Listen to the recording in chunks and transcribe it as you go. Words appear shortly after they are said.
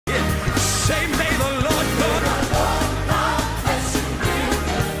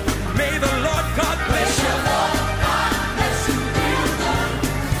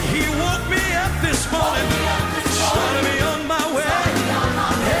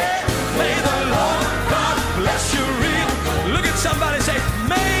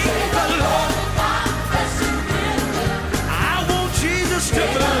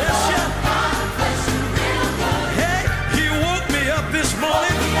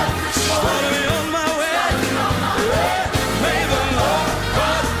Started me on my way. May the Lord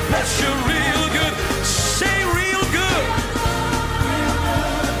God bless you real good. Say real good.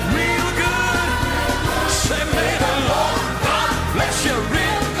 Real good. Say may the Lord God bless you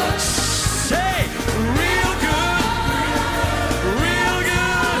real good. Say real good. Real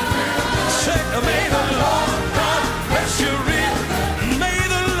good. Say may the Lord God bless you real. May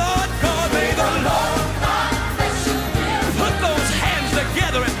the Lord God, may the Lord put those hands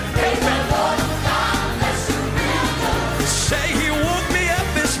together and amen. Say he woke me up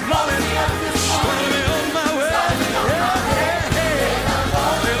this morning, started me on my way.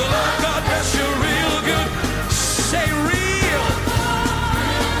 May the Lord God bless you real good. Say real,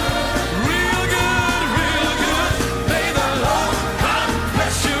 real good, real good. May the Lord God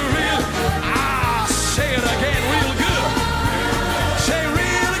bless you real. Say it again, real good. Say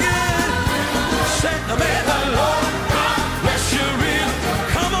real good. Say may the Lord God bless you real.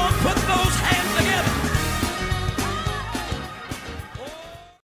 Come on, put those hands together.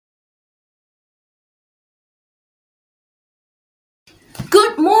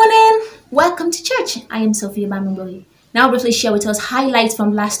 Good morning. Welcome to church. I am Sophia Bamingoli. Now briefly share with us highlights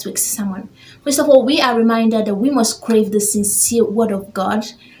from last week's sermon. First of all, we are reminded that we must crave the sincere word of God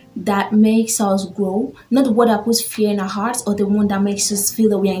that makes us grow, not the word that puts fear in our hearts or the one that makes us feel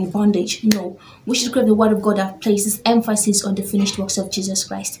that we are in bondage. No, we should crave the word of God that places emphasis on the finished works of Jesus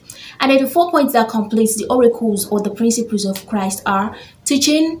Christ. And then the 4 points that completes the oracles or the principles of Christ are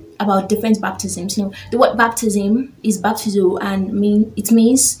teaching about different baptisms. The word baptism is baptizo and it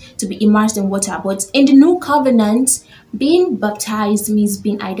means to be immersed in water. But in the new covenant, being baptized means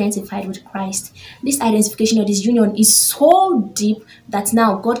being identified with Christ. This identification or this union is so deep that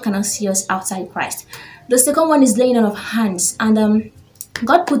now God cannot see us outside Christ. The second one is laying on of hands, and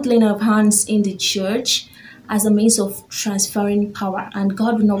God put laying on of hands in the church as a means of transferring power, and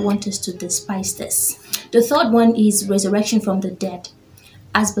God will not want us to despise this. The third one is resurrection from the dead.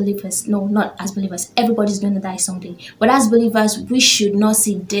 As believers, no, not as believers, everybody's going to die someday. But as believers, we should not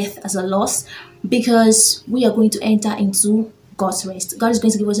see death as a loss because we are going to enter into God's rest. God is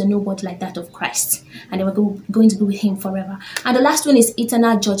going to give us a new body like that of Christ, and then we're going to be with him forever. And the last one is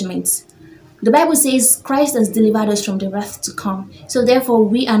eternal judgment. The Bible says Christ has delivered us from the wrath to come. So therefore,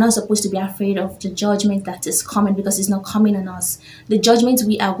 we are not supposed to be afraid of the judgment that is coming because it's not coming on us. The judgment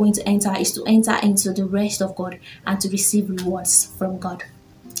we are going to enter is to enter into the rest of God and to receive rewards from God.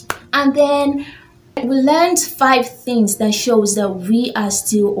 And then we learned 5 things that shows that we are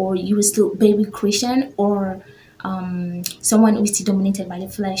still, or you are still baby Christian, or someone who is still dominated by the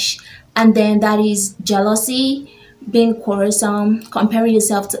flesh. And then that is jealousy, being quarrelsome, comparing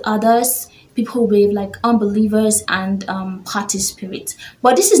yourself to others, people with like unbelievers, and party spirit.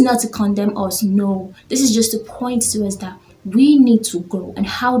 But this is not to condemn us. No, this is just to point to us that we need to grow. And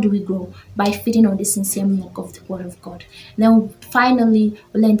how do we grow? By feeding on the sincere milk of the word of God. Then finally,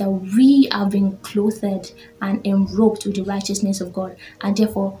 we learn that we have been clothed and enrobed with the righteousness of God, and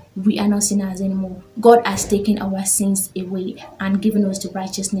therefore we are not sinners anymore. God has taken our sins away and given us the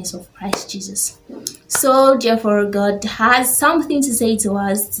righteousness of Christ Jesus. So therefore, God has something to say to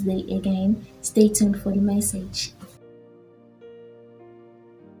us today again. Stay tuned for the message.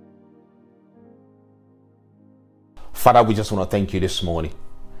 Father, we just want to thank you this morning.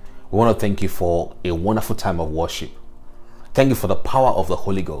 We want to thank you for a wonderful time of worship. Thank you for the power of the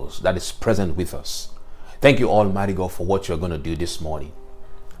Holy Ghost that is present with us. Thank you, Almighty God, for what you're going to do this morning.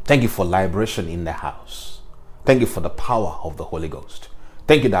 Thank you for liberation in the house. Thank you for the power of the Holy Ghost.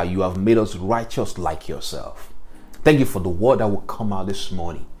 Thank you that you have made us righteous like yourself. Thank you for the word that will come out this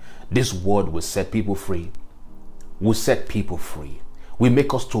morning. This word will set people free. Will set people free. Will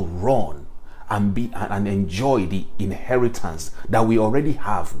make us to run and enjoy the inheritance that we already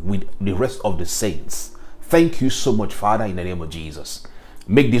have with the rest of the saints. Thank you so much, Father, in the name of Jesus.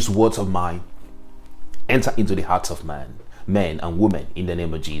 Make these words of mine enter into the hearts of men and women in the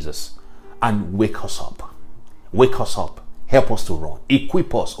name of Jesus, and wake us up. Wake us up. Help us to run.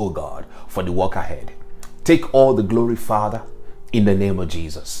 Equip us, oh God, for the work ahead. Take all the glory, Father, in the name of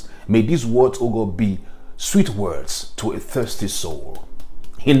Jesus. May these words, oh God, be sweet words to a thirsty soul.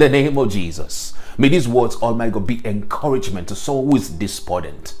 In the name of Jesus, may these words, Almighty God, be encouragement to someone who is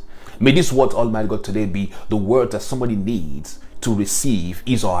despondent. May these words, Almighty God, today be the word that somebody needs to receive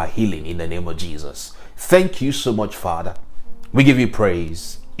his or her healing in the name of Jesus. Thank you so much, Father. We give you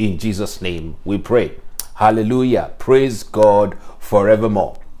praise. In Jesus' name we pray. Hallelujah. Praise God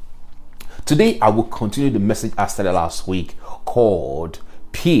forevermore. Today I will continue the message I started last week called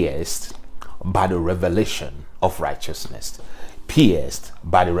Pierced by the Revelation of Righteousness. Pierced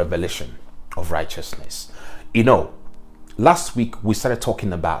by the revelation of righteousness. You know, last week we started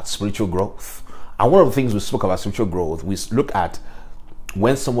talking about spiritual growth. And one of the things we spoke about spiritual growth, we look at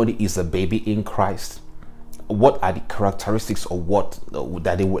when somebody is a baby in Christ, what are the characteristics of what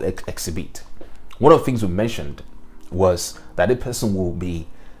that they will exhibit. One of the things we mentioned was that a person will be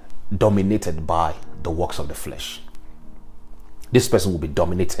dominated by the works of the flesh. This person will be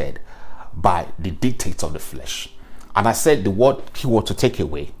dominated by the dictates of the flesh. And I said the keyword to take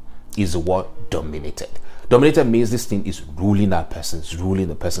away is the word dominated. Dominated means this thing is ruling that person, is ruling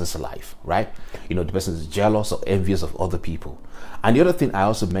the person's life, right? You know, the person is jealous or envious of other people. And the other thing I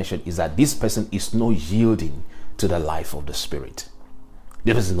also mentioned is that this person is not yielding to the life of the Spirit.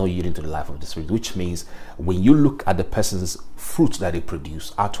 This person is not yielding to the life of the Spirit, which means when you look at the person's fruit that they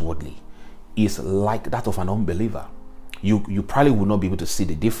produce outwardly, is like that of an unbeliever. You probably will not be able to see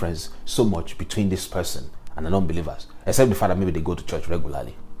the difference so much between this person and an unbeliever, except the fact that maybe they go to church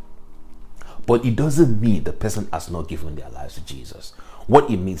regularly. But it doesn't mean the person has not given their lives to Jesus. What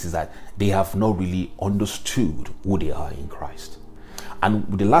it means is that they have not really understood who they are in Christ.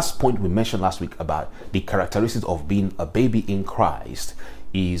 And the last point we mentioned last week about the characteristics of being a baby in Christ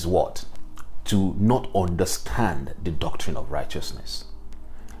is what? To not understand the doctrine of righteousness.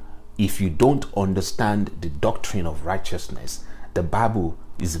 If you don't understand the doctrine of righteousness, the Bible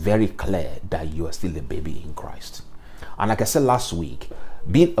is very clear that you are still a baby in Christ. And like I said last week,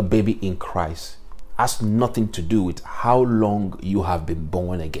 being a baby in Christ has nothing to do with how long you have been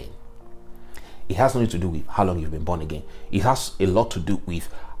born again. It has nothing to do with how long you've been born again. It has a lot to do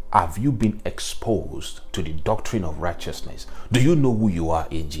with, have you been exposed to the doctrine of righteousness? Do you know who you are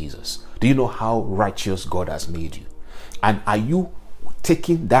in Jesus? Do you know how righteous God has made you? And are you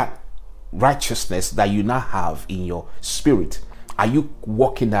taking that righteousness that you now have in your spirit? Are you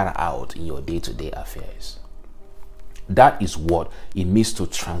working that out in your day-to-day affairs? That is what it means to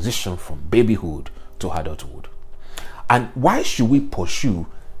transition from babyhood to adulthood. And why should we pursue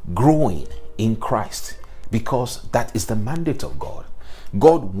growing in Christ? Because that is the mandate of God.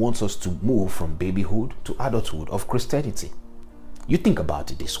 God wants us to move from babyhood to adulthood of Christianity. You think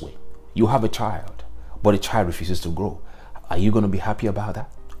about it this way. You have a child, but the child refuses to grow. Are you going to be happy about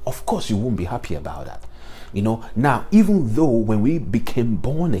that? Of course you won't be happy about that. You know, now, even though when we became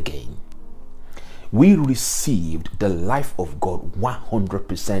born again, we received the life of God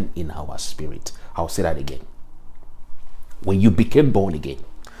 100% in our spirit. I'll say that again. When you became born again,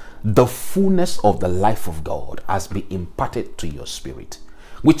 the fullness of the life of God has been imparted to your spirit,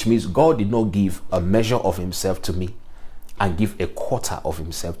 which means God did not give a measure of himself to me and give a quarter of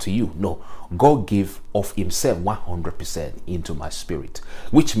himself to you. No, God gave of himself 100% into my spirit,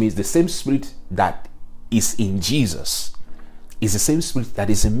 which means the same spirit that is in Jesus is the same spirit that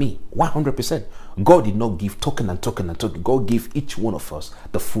is in me, 100%. God did not give token and token and token. God gave each one of us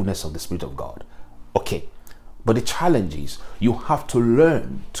the fullness of the Spirit of God. Okay, but the challenge is you have to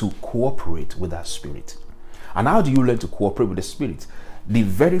learn to cooperate with that spirit. And how do you learn to cooperate with the spirit? The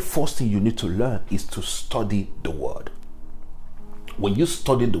very first thing you need to learn is to study the word. When you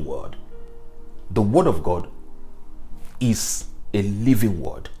study the word of God is a living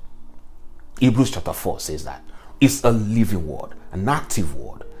word. Hebrews chapter 4 says that. It's a living word, an active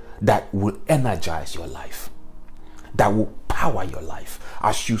word that will energize your life, that will power your life.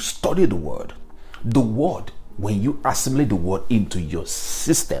 As you study the word, when you assimilate the word into your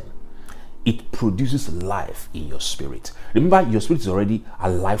system, it produces life in your spirit. Remember, your spirit is already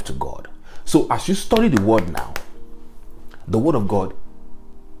alive to God. So as you study the word now, the word of God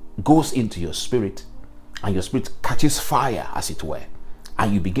goes into your spirit and your spirit catches fire, as it were,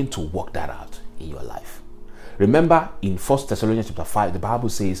 and you begin to work that out in your life. Remember, in 1 Thessalonians chapter 5, the Bible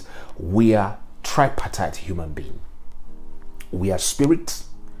says we are tripartite human being. We are spirit,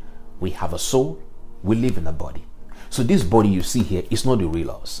 we have a soul, we live in a body. So this body you see here is not the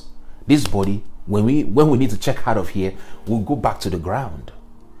real us. This body, when we need to check out of here, we'll go back to the ground.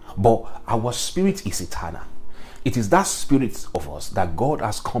 But our spirit is eternal. It is that spirit of us that God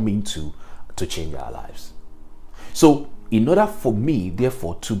has come into to change our lives. So in order for me,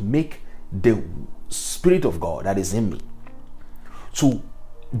 therefore, to make the Spirit of God that is in me to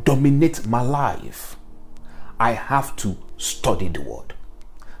dominate my life, I have to study the word.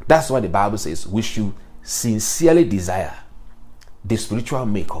 That's why the Bible says we should sincerely desire the spiritual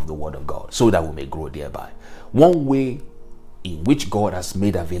milk of the word of God, so that we may grow thereby. One way in which God has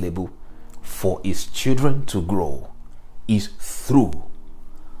made available for his children to grow is through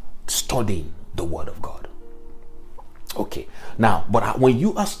studying the word of God. Okay, now, but when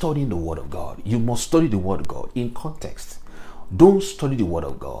you are studying the word of God, you must study the word of God in context. Don't study the word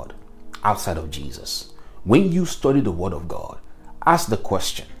of God outside of Jesus. When you study the word of God, ask the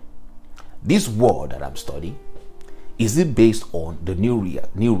question, this word that I'm studying, Is it based on the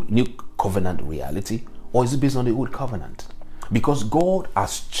new covenant reality, or is it based on the old covenant? Because God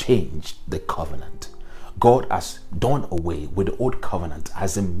has changed the covenant. God has done away with the old covenant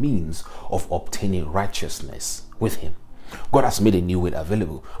as a means of obtaining righteousness with Him. God has made a new way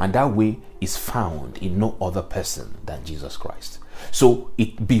available, and that way is found in no other person than Jesus Christ. So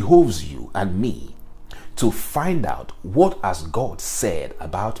it behoves you and me to find out, what has God said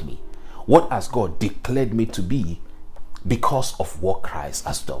about me? What has God declared me to be because of what Christ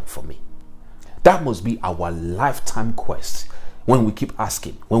has done for me? That must be our lifetime quest. When we keep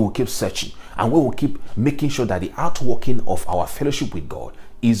asking, when we keep searching, and when we keep making sure that the outworking of our fellowship with God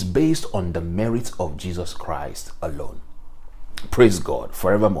is based on the merit of Jesus Christ alone. Praise God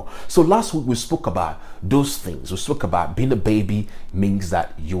forevermore. So last week we spoke about those things. We spoke about being a baby means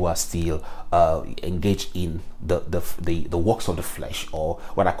that you are still engaged in the works of the flesh, or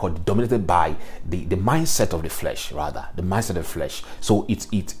what I call dominated by the mindset of the flesh, rather the mindset of the flesh. So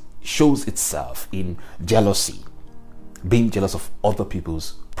it shows itself in jealousy, being jealous of other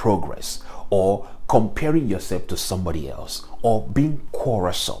people's progress, or comparing yourself to somebody else, or being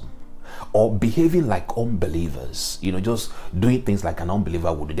quarrelsome, or behaving like unbelievers, just doing things like an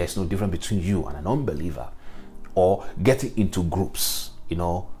unbeliever would do. There's no difference between you and an unbeliever. Or getting into groups,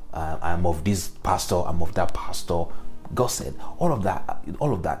 I'm of this pastor, I'm of that pastor. God said all of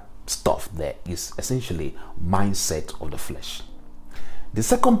that stuff there is essentially mindset of the flesh. The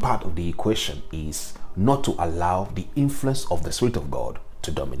second part of the equation is not to allow the influence of the Spirit of God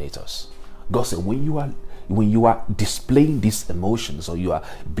to dominate us. God said when you are displaying these emotions, or you are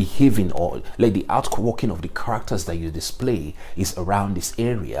behaving, or like the outworking of the characters that you display is around this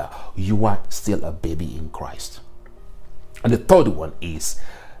area, you are still a baby in Christ. And the third one is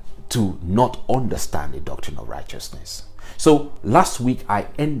to not understand the doctrine of righteousness. So last week I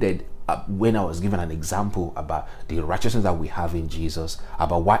ended when I was given an example about the righteousness that we have in Jesus,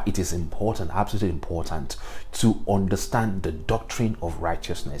 about why it is important, absolutely important, to understand the doctrine of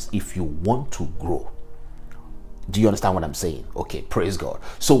righteousness if you want to grow. Do you understand what I'm saying? Okay, praise God.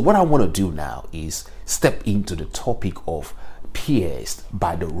 So what I want to do now is step into the topic of pierced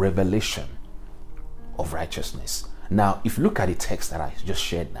by the revelation of righteousness. Now, if you look at the text that I just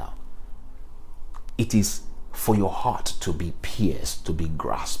shared now, it is for your heart to be pierced, to be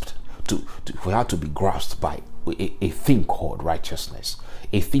grasped, for you to be grasped by a thing called righteousness,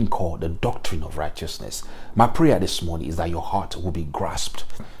 a thing called the doctrine of righteousness. My prayer this morning is that your heart will be grasped,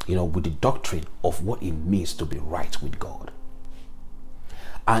 with the doctrine of what it means to be right with God.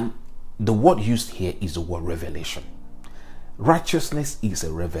 And the word used here is the word revelation. Righteousness is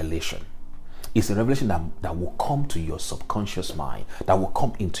a revelation. It's a revelation that will come to your subconscious mind, that will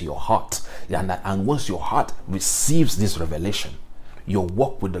come into your heart. And once your heart receives this revelation, your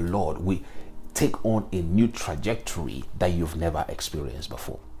walk with the Lord will take on a new trajectory that you've never experienced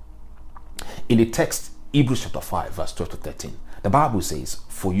before. In the text, Hebrews chapter 5, verse 12 to 13, the Bible says,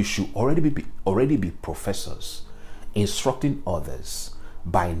 "For you should already be professors, instructing others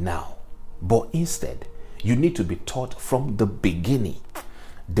by now. But instead, you need to be taught from the beginning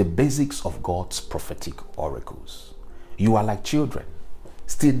the basics of God's prophetic oracles. You are like children,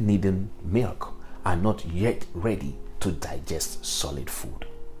 still needing milk and not yet ready to digest solid food.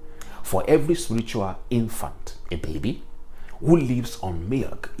 For every spiritual infant, a baby, who lives on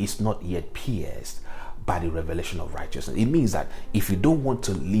milk is not yet pierced by the revelation of righteousness." It means that if you don't want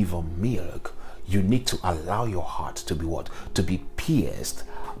to live on milk, you need to allow your heart to be what? To be pierced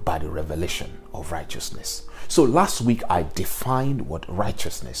by the revelation of righteousness. So last week I defined what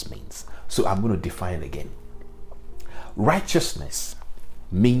righteousness means. So I'm going to define it again. Righteousness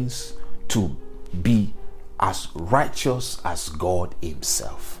means to be as righteous as God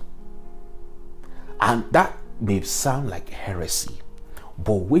Himself. And that may sound like heresy,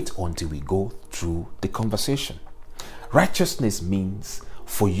 but wait until we go through the conversation. Righteousness means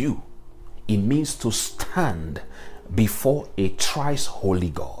for you, it means to stand before a thrice holy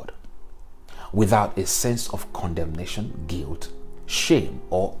God without a sense of condemnation, guilt, shame,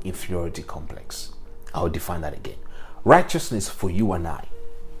 or inferiority complex. I'll define that again. Righteousness for you and I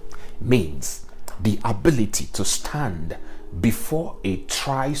means the ability to stand before a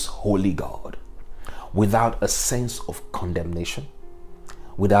thrice holy God without a sense of condemnation,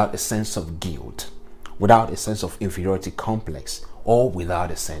 without a sense of guilt, without a sense of inferiority complex, or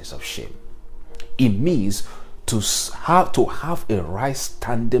without a sense of shame. It means to have a right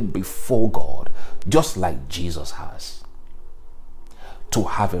standing before God, just like Jesus has. To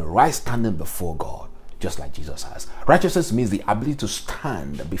have a right standing before God, just like Jesus has. Righteousness means the ability to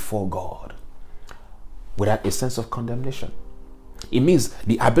stand before God without a sense of condemnation. It means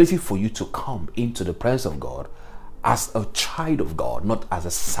the ability for you to come into the presence of God as a child of God, not as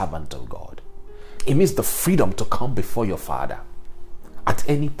a servant of God. It means the freedom to come before your Father at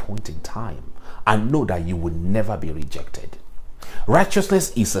any point in time and know that you will never be rejected.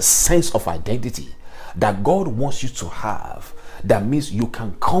 Righteousness is a sense of identity that God wants you to have. That means you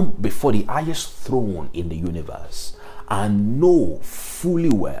can come before the highest throne in the universe and know fully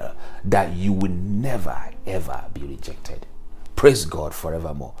well that you will never ever be rejected. Praise God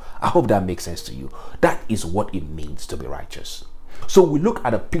forevermore. I hope that makes sense to you. That is what it means to be righteous. So we looked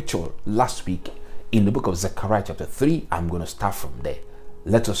at a picture last week in the book of Zechariah chapter 3. I'm going to start from there.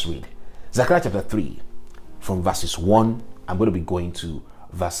 Let us read. Zechariah chapter 3 from verses 1. I'm going to be going to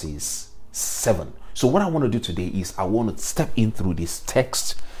verses 7. So what I want to do today is I want to step in through this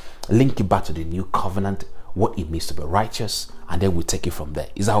text, link it back to the new covenant, what it means to be righteous, and then we'll take it from there.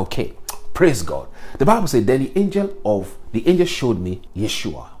 Is that okay? Praise God. The Bible said, then the angel showed me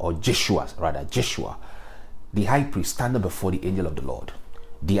Joshua, the high priest, standing before the angel of the Lord.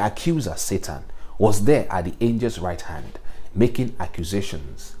 The accuser, Satan, was there at the angel's right hand, making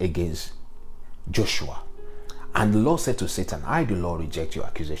accusations against Joshua. And the Lord said to Satan, I, the Lord, reject your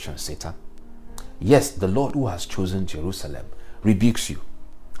accusations, Satan. Yes, the Lord who has chosen Jerusalem rebukes you.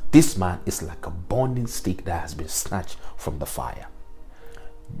 This man is like a burning stick that has been snatched from the fire.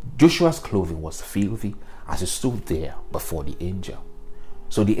 Joshua's clothing was filthy as he stood there before the angel.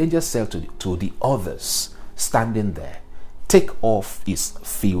 So the angel said to the others standing there, take off his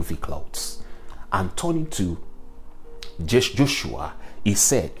filthy clothes. And turning to Joshua, he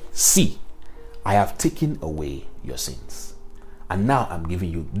said, see, I have taken away your sins, and now I'm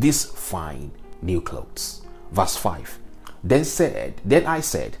giving you this fine new clothes. Verse 5. Then I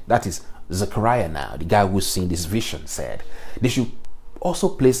said, that is Zechariah now, the guy who's seen this vision, said, they should also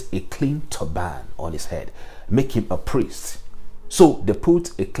place a clean turban on his head, make him a priest. So they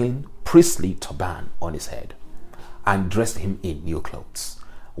put a clean priestly turban on his head and dressed him in new clothes,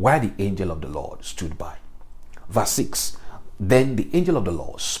 while the angel of the Lord stood by. Verse 6. Then the angel of the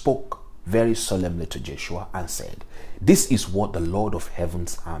Lord spoke very solemnly to Joshua and said, this is what the Lord of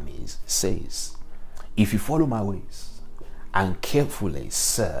heaven's armies says. If you follow my ways and carefully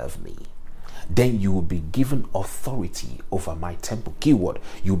serve me, then you will be given authority over my temple. Keyword,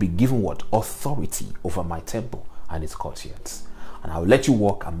 you will be given what? Authority over my temple and its courtyards. And I will let you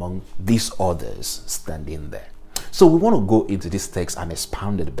walk among these others standing there. So we want to go into this text and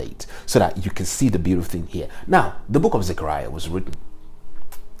expound it a bit so that you can see the beautiful thing here. Now, the book of Zechariah was written.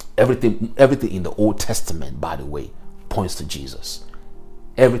 Everything in the Old Testament, by the way, points to Jesus.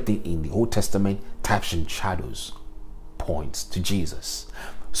 Everything in the Old Testament, types and shadows, points to Jesus.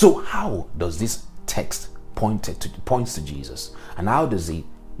 So how does this text points to Jesus, and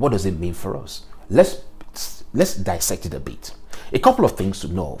what does it mean for us? Let's dissect it a bit. A couple of things to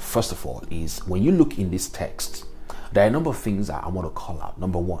know. First of all, is when you look in this text, there are a number of things that I want to call out.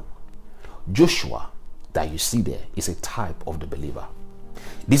 Number one, Joshua that you see there is a type of the believer.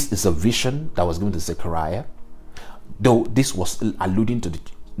 This is a vision that was given to Zechariah, though this was alluding to the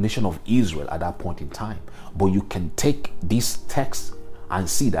nation of Israel at that point in time. But you can take this text and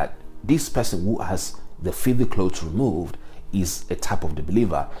see that this person who has the filthy clothes removed is a type of the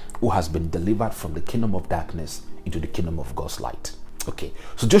believer who has been delivered from the kingdom of darkness into the kingdom of God's light. Okay,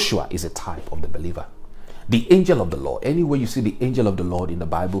 so Joshua is a type of the believer. The angel of the Lord, anywhere you see the angel of the Lord in the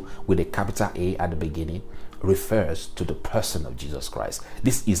Bible with a capital A at the beginning, refers to the person of Jesus Christ.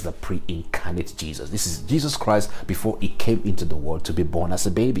 This is the pre-incarnate Jesus. This is Jesus Christ before he came into the world to be born as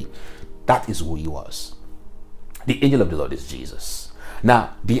a baby. That is who he was. The angel of the Lord is Jesus.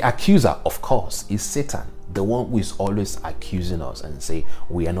 Now, the accuser, of course, is Satan, the one who is always accusing us and say,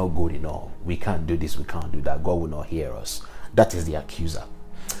 we are not good enough. We can't do this, we can't do that. God will not hear us. That is the accuser.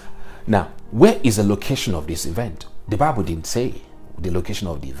 Now, where is the location of this event? The Bible didn't say the location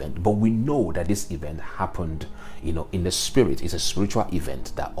of the event, but we know that this event happened, in the spirit. It's a spiritual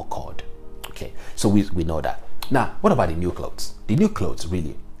event that occurred. Okay, so we know that. Now, what about the new clothes? The new clothes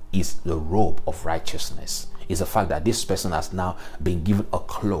really is the robe of righteousness. It's the fact that this person has now been given a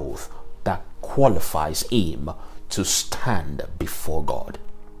cloth that qualifies him to stand before God.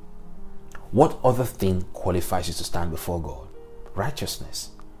 What other thing qualifies you to stand before God? Righteousness.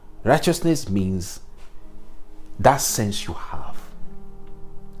 Righteousness means that sense you have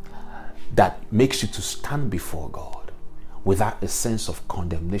that makes you to stand before God without a sense of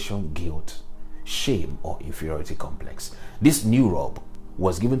condemnation, guilt, shame, or inferiority complex. This new robe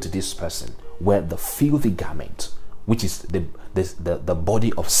was given to this person where the filthy garment, which is the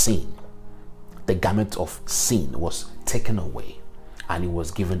body of sin, the garment of sin was taken away, and he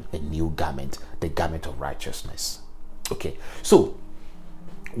was given a new garment, the garment of righteousness. Okay, so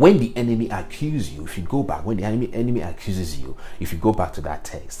When the enemy accuses you, if you go back, when the enemy accuses you, if you go back to that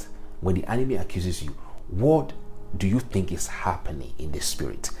text, when the enemy accuses you, what do you think is happening in the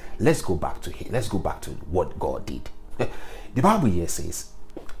spirit? Let's go back to here. Let's go back to what God did. The Bible here says,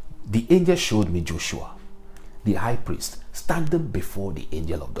 the angel showed me Joshua, the high priest, standing before the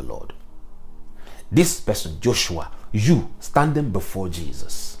angel of the Lord. This person, Joshua, you standing before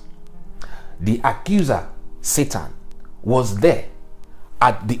Jesus. The accuser, Satan, was there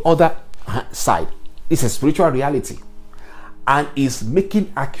at the other side. It's a spiritual reality, and is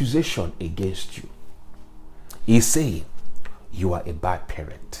making accusation against you. He's saying you are a bad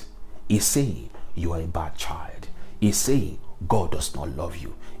parent. He's saying you are a bad child. He's saying God does not love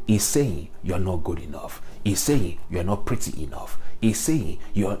you. He's saying you're not good enough. He's saying you're not pretty enough. He's saying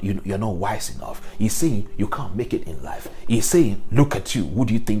you're not wise enough. He's saying you can't make it in life. He's saying, look at you. Who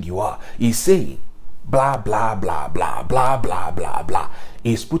do you think you are? He's saying blah, blah, blah, blah, blah, blah, blah, blah.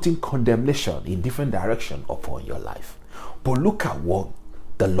 He's putting condemnation in different direction upon your life. But look at what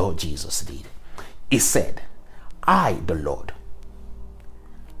the Lord Jesus did. He said, I, the Lord,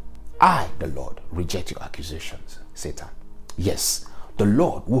 reject your accusations, Satan. Yes, the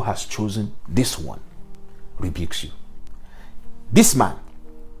Lord who has chosen this one rebukes you. This man,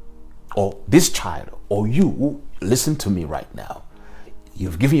 or this child, or you who listen to me right now,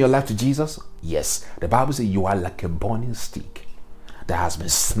 you've given your life to Jesus. Yes, the Bible says you are like a burning stick that has been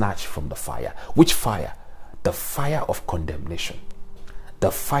snatched from the fire. Which fire? The fire of condemnation,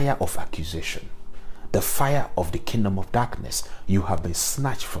 the fire of accusation, the fire of the kingdom of darkness. You have been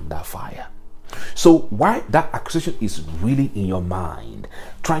snatched from that fire. So why that accusation is really in your mind,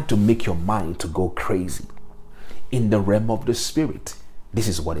 trying to make your mind to go crazy, in the realm of the spirit, this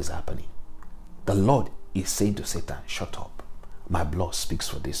is what is happening. The Lord is saying to Satan, shut up. My blood speaks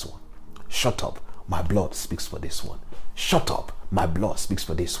for this one. Shut up. My blood speaks for this one. Shut up. My blood speaks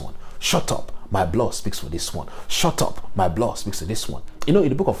for this one. Shut up. My blood speaks for this one. Shut up. My blood speaks for this one. You know, in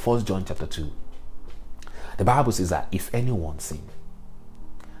the book of 1 John chapter 2, the Bible says that if anyone sin,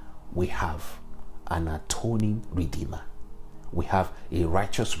 we have an atoning redeemer. We have a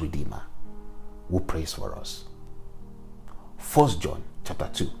righteous redeemer who prays for us. 1 John chapter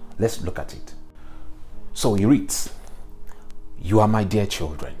 2. Let's look at it. So he reads, you are my dear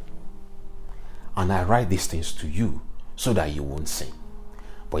children, and I write these things to you so that you won't sin.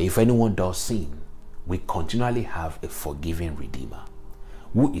 But if anyone does sin, we continually have a forgiving Redeemer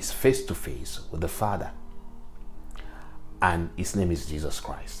who is face to face with the Father. And his name is Jesus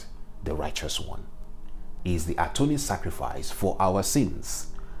Christ, the righteous one. He is the atoning sacrifice for our sins,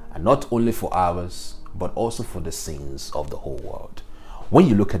 and not only for ours, but also for the sins of the whole world. When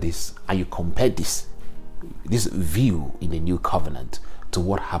you look at this and you compare this view in the new covenant to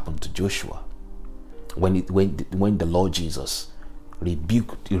what happened to Joshua, when the Lord Jesus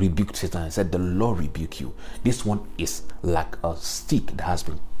rebuked Satan and said, the Lord rebuke you. This one is like a stick that has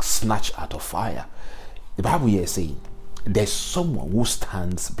been snatched out of fire. The Bible here is saying there's someone who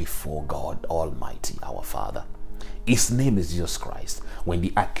stands before God Almighty, our Father. His name is Jesus Christ. When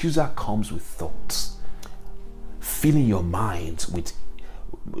the accuser comes with thoughts, filling your mind with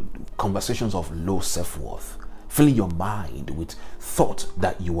conversations of low self-worth, filling your mind with thought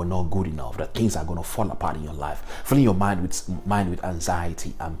that you are not good enough, that things are going to fall apart in your life, filling your mind with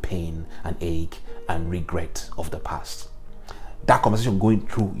anxiety and pain and ache and regret of the past. That conversation going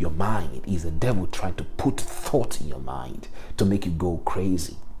through your mind is the devil trying to put thought in your mind to make you go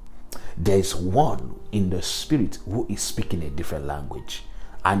crazy. There's one in the spirit who is speaking a different language,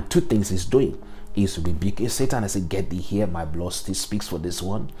 and two things he's doing. Is rebuking Satan and say, get thee here, my blood still speaks for this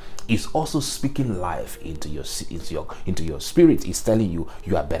one. Is also speaking life into your spirit. Is telling you,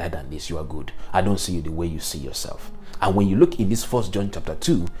 you are better than this, you are good. I don't see you the way you see yourself. And when you look in this 1 John chapter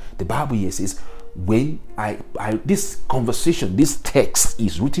 2, the Bible here says, when this conversation, this text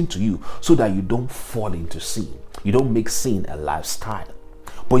is written to you so that you don't fall into sin. You don't make sin a lifestyle.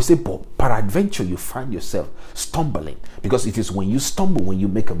 But you say, but peradventure you find yourself stumbling, because it is when you stumble, when you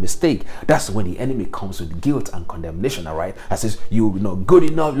make a mistake, that's when the enemy comes with guilt and condemnation, all right? And says, you're not good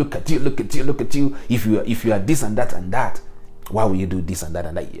enough, look at you, look at you, look at you. If you are this and that, why will you do this and that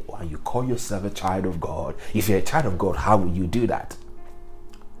and that? And you call yourself a child of God. If you're a child of God, how will you do that?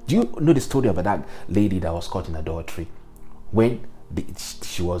 Do you know the story about that lady that was caught in adultery? When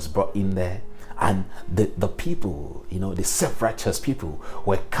she was brought in there, and the people, the self-righteous people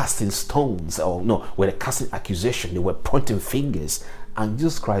were casting stones, were casting accusation, they were pointing fingers. And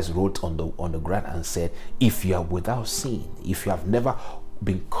Jesus Christ wrote on the ground and said, if you are without sin, if you have never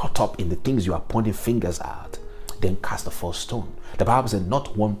been caught up in the things you are pointing fingers at, then cast the first stone. The Bible said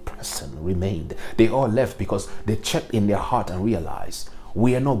not one person remained. They all left because they checked in their heart and realized,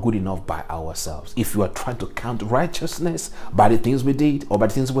 we are not good enough by ourselves. If you are trying to count righteousness by the things we did or by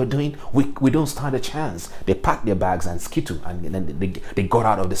the things we're doing, we don't stand a chance. They packed their bags and skittle, and then they got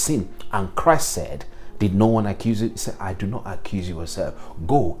out of the sin. And Christ said, did no one accuse you? He said, I do not accuse you yourself.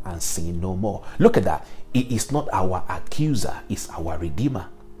 Go and sin no more. Look at that. It is not our accuser, it's our redeemer.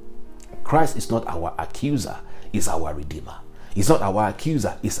 Christ is not our accuser, it's our redeemer. He's not our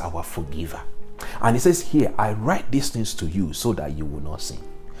accuser, it's our forgiver. And he says here, I write these things to you so that you will not sin.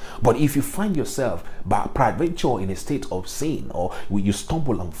 But if you find yourself by peradventure in a state of sin, or you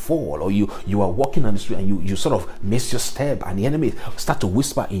stumble and fall, or you are walking on the street and you sort of miss your step, and the enemy start to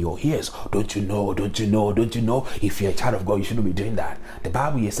whisper in your ears, don't you know, if you're a child of God, you shouldn't be doing that. The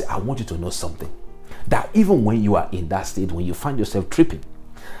Bible here says, I want you to know something, that even when you are in that state, when you find yourself tripping,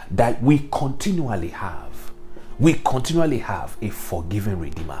 that we continually have a forgiving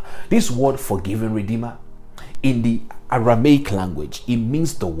redeemer. This word forgiving redeemer, in the Aramaic language, it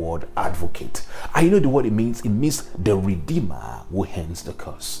means the word advocate. And you know the word it means? It means the redeemer who ends the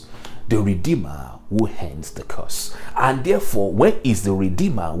curse. The redeemer who ends the curse. And therefore, when is the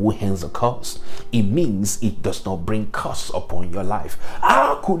redeemer who ends the curse? It means it does not bring curse upon your life.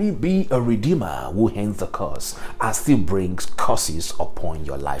 How could it be a redeemer who ends the curse and still brings curses upon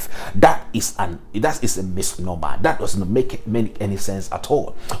your life? That is a misnomer. That doesn't make any sense at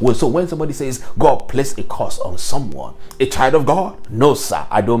all. Well, so when somebody says God placed a curse on someone, a child of God, no sir,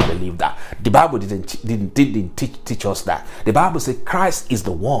 I don't believe that. The Bible didn't teach us that. The Bible says Christ is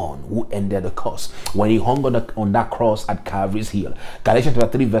the one who ended the curse when he hung on that cross at Calvary's hill. Galatians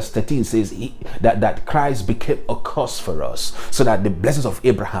chapter 3 verse 13 says that Christ became a curse for us so that the blessings of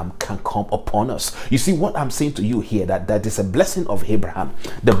Abraham can come upon us. You see what I'm saying to you here, that is a blessing of Abraham.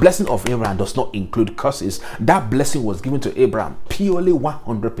 The blessing of Abraham does not include curses. That blessing was given to Abraham purely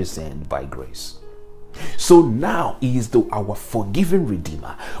 100% by grace. So now he is our forgiving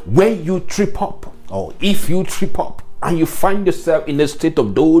redeemer. When you trip up, or if you trip up and you find yourself in a state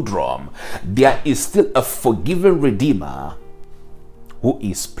of doldrum, there is still a forgiving redeemer who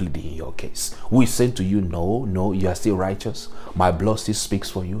is pleading your case, who is saying to you, no, you are still righteous. My blood still speaks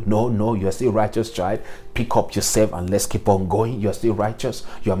for you. No, you are still righteous, child. Pick up yourself and let's keep on going. You are still righteous.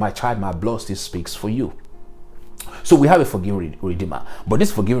 You are my child. My blood still speaks for you. So we have a forgiving redeemer. But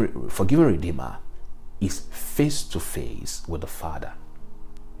this forgiving redeemer is face to face with the Father.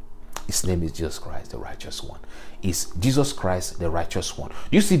 His name is Jesus Christ, the righteous one. Is Jesus Christ the righteous one?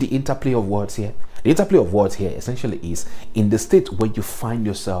 You see the interplay of words here? The interplay of words here essentially is, in the state where you find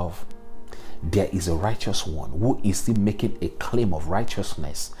yourself, there is a righteous one who is still making a claim of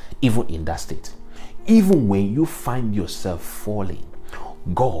righteousness, even in that state. Even when you find yourself falling,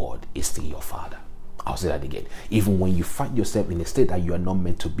 God is still your Father. I'll say that again. Even when you find yourself in a state that you are not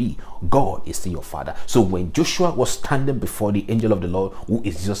meant to be, God is still your Father. So when Joshua was standing before the angel of the Lord, who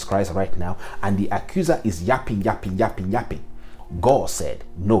is Jesus Christ right now, and the accuser is yapping, God said,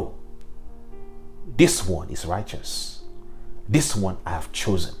 no, this one is righteous. This one I have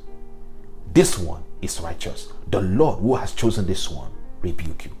chosen. This one is righteous. The Lord who has chosen this one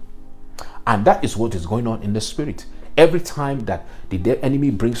rebuke you. And that is what is going on in the spirit. Every time that the enemy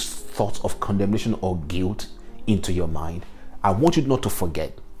brings thoughts of condemnation or guilt into your mind, I want you not to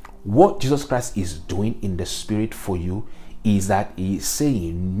forget what Jesus Christ is doing in the spirit for you is that he is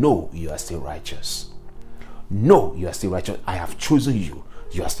saying, no, you are still righteous. No, you are still righteous. I have chosen you.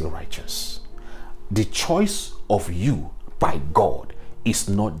 You are still righteous. The choice of you by God is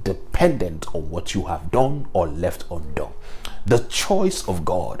not dependent on what you have done or left undone. The choice of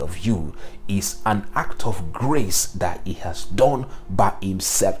God of you is an act of grace that he has done by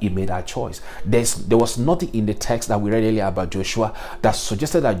himself. He made that choice. There was nothing in the text that we read earlier about Joshua that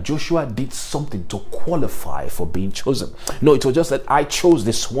suggested that Joshua did something to qualify for being chosen. No, it was just that I chose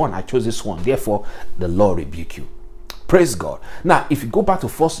this one. Therefore, the Lord rebuke you. Praise God. Now, if you go back to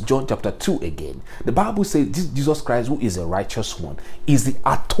 1 John chapter 2 again, the Bible says this Jesus Christ, who is a righteous one, is the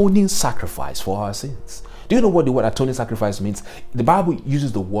atoning sacrifice for our sins. Do you know what the word atoning sacrifice means? The Bible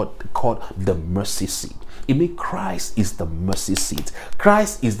uses the word called the mercy seat. It means Christ is the mercy seat.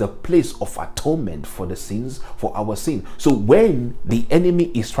 Christ is the place of atonement for the sins, for our sin. So when the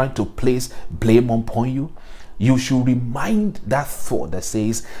enemy is trying to place blame upon you, you should remind that thought that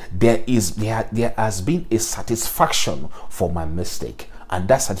says there has been a satisfaction for my mistake, and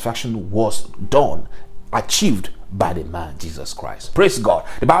that satisfaction was achieved by the man Jesus Christ. Praise God.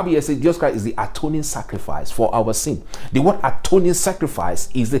 The Bible here says Jesus Christ is the atoning sacrifice for our sin. The word atoning sacrifice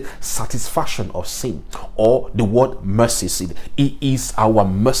is the satisfaction of sin, or the word mercy seat. It is our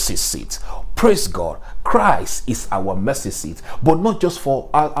mercy seat. Praise God. Christ is our mercy seat, but not just for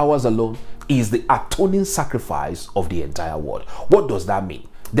ours alone. is the atoning sacrifice of the entire world. What does that mean?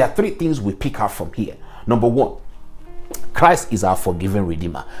 There are three things we pick up from here. Number one, Christ is our forgiving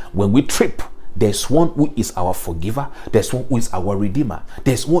redeemer. When we trip, there's one who is our forgiver, there's one who is our redeemer,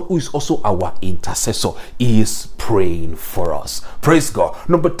 there's one who is also our intercessor. He is praying for us. Praise God.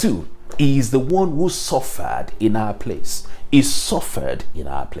 Number two, he is the one who suffered in our place. He suffered in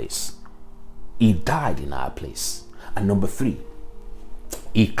our place. He died in our place. And number three,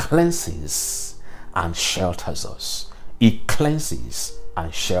 he cleanses and shelters us. He cleanses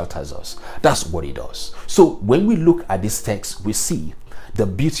and shelters us. That's what he does. So when we look at this text, we see the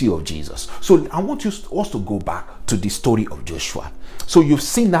beauty of Jesus. So I want you also to go back to the story of Joshua. So you've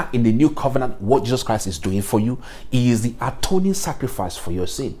seen that in the new covenant, what Jesus Christ is doing for you. He is the atoning sacrifice for your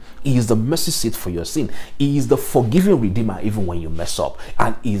sin. He is the mercy seat for your sin. He is the forgiving redeemer even when you mess up.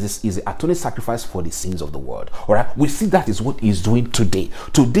 And he is the atoning sacrifice for the sins of the world. All right, we see that is what he is doing today.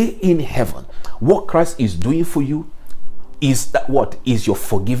 Today in heaven, what Christ is doing for you is that what is your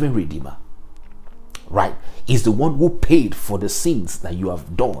forgiving redeemer. Right? He's the one who paid for the sins that you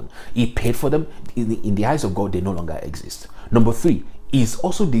have done. He paid for them. In the eyes of God, they no longer exist. Number three, is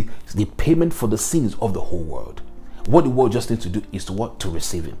also the payment for the sins of the whole world. What the world just needs to do is to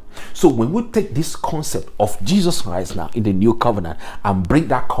receive him. So when we take this concept of Jesus Christ now in the new covenant and bring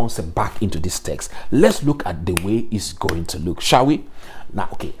that concept back into this text, let's look at the way it's going to look, shall we? Now,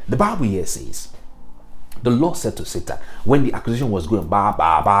 okay, the Bible here says, the Lord said to Satan, when the accusation was going, ba,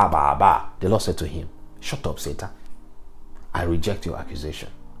 ba, ba, ba, ba, the Lord said to him, shut up, Satan. I reject your accusation.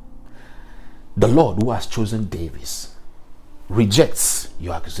 The Lord, who has chosen Davis, rejects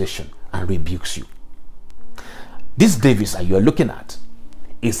your accusation and rebukes you. This Davis that you are looking at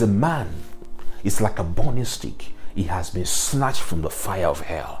is a man. It's like a burning stick. He has been snatched from the fire of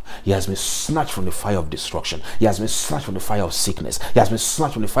hell. He has been snatched from the fire of destruction. He has been snatched from the fire of sickness. He has been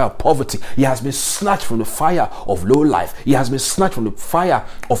snatched from the fire of poverty. He has been snatched from the fire of low life. He has been snatched from the fire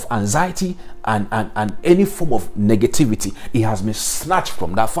of anxiety and any form of negativity. He has been snatched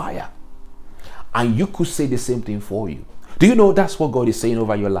from that fire. And you could say the same thing for you. Do you know that's what God is saying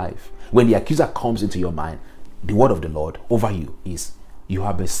over your life? When the accuser comes into your mind, the word of the Lord over you is, you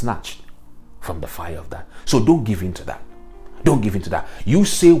have been snatched from the fire of that. So don't give in to that. Don't give in to that. You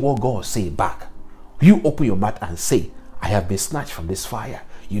say what God say back. You open your mouth and say, I have been snatched from this fire.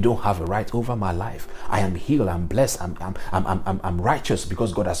 You don't have a right over my life. I am healed. I'm blessed. I'm righteous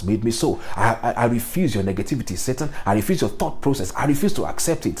because God has made me so. I refuse your negativity, Satan. I refuse your thought process. I refuse to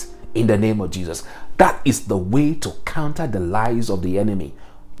accept it in the name of Jesus. That is the way to counter the lies of the enemy.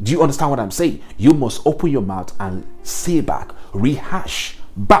 Do you understand what I'm saying? You must open your mouth and say back, rehash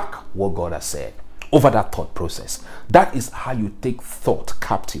back what God has said over that thought process. That is how you take thought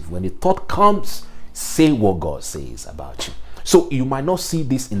captive. When the thought comes, say what God says about you. So you might not see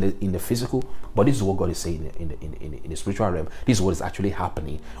this in the physical, but this is what God is saying in the spiritual realm. This is what is actually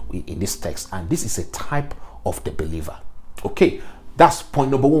happening in this text, and this is a type of the believer. Okay, that's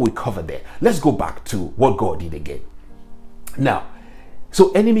point number one we covered there. Let's go back to what God did again. Now,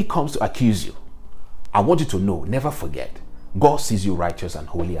 so enemy comes to accuse you. I want you to know, never forget, God sees you righteous and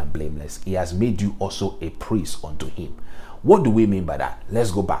holy and blameless. He has made you also a priest unto him. What do we mean by that?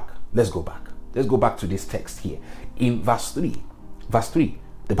 Let's go back. Let's go back to this text here. In verse 3,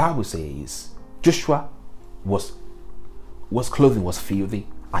 the Bible says Joshua was clothing was filthy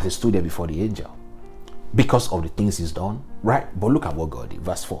as he stood there before the angel because of the things he's done, right? But look at what God did.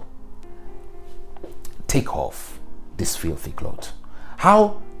 Verse 4. Take off this filthy cloth.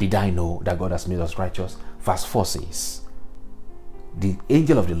 How did I know that God has made us righteous? Verse 4 says, the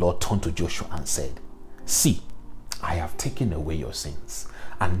angel of the Lord turned to Joshua and said, see, I have taken away your sins,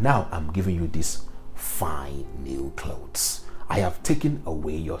 and now I'm giving you these fine new clothes. I have taken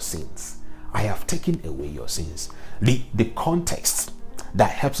away your sins. I have taken away your sins. The context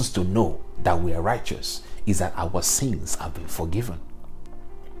that helps us to know that we are righteous is that our sins have been forgiven.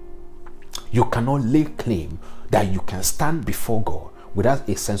 You cannot lay claim that you can stand before God without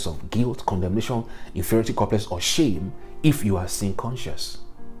a sense of guilt, condemnation, inferiority complex, or shame if you are sin conscious.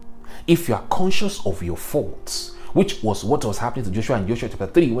 If you are conscious of your faults, which was what was happening to Joshua in Joshua chapter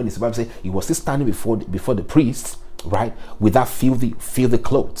 3, when the Bible says he was still standing before the priests, right, with that filthy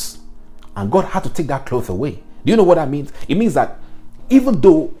clothes, and God had to take that cloth away. Do you know what that means? It means that even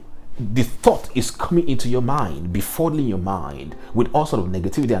though the thought is coming into your mind, befuddling your mind with all sort of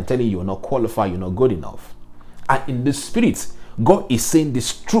negativity and telling you you're not qualified, you're not good enough, and in the spirit, God is saying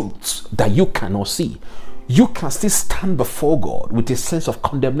these truths that you cannot see, you can still stand before God with a sense of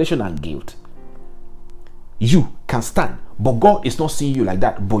condemnation and guilt. you can stand. But God is not seeing you like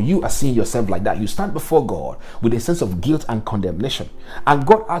that, but you are seeing yourself like that. You stand before God with a sense of guilt and condemnation. And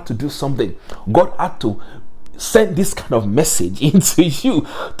God had to do something. God had to send this kind of message into you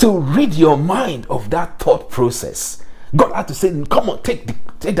to rid your mind of that thought process. God had to say, come on, take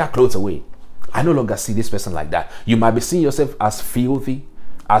that clothes away. I no longer see this person like that. You might be seeing yourself as filthy,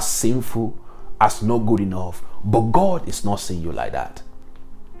 as sinful, as not good enough, but God is not seeing you like that.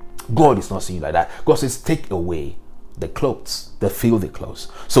 God is not seeing you like that. God says, take away the clothes, the filthy clothes.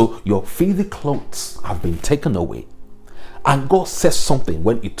 So your filthy clothes have been taken away. And God says something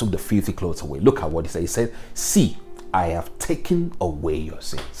when he took the filthy clothes away. Look at what he said. He said, see, I have taken away your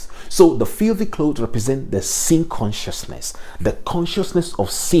sins. So the filthy clothes represent the sin consciousness, the consciousness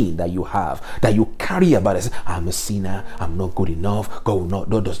of sin that you have, that you carry about it. I'm a sinner, I'm not good enough,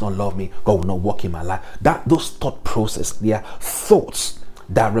 God does not love me, God will not walk in my life. Those thought process, they are thoughts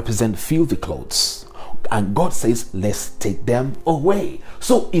that represent filthy clothes. And God says, let's take them away.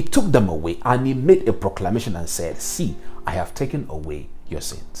 So he took them away and he made a proclamation and said, see, I have taken away your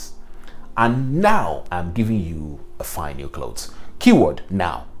sins. And now I'm giving you a fine new clothes. Keyword,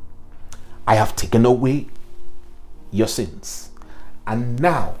 now. I have taken away your sins. And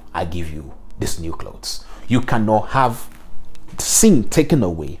now I give you this new clothes. You cannot have sin taken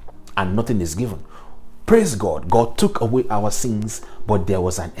away and nothing is given. Praise God. God took away our sins, but there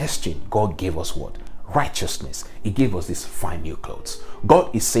was an exchange. God gave us what? Righteousness. He gave us this fine new clothes.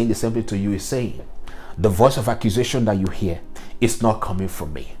 God is saying the same thing to you. He's saying, the voice of accusation that you hear is not coming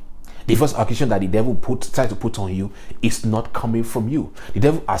from me. The first accusation that the devil tried to put on you is not coming from you. The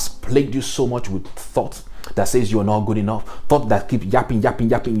devil has plagued you so much with thoughts that says you're not good enough, thought that keep yapping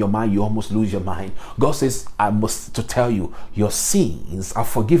in your mind, you almost lose your mind. God says, I must to tell you, your sins are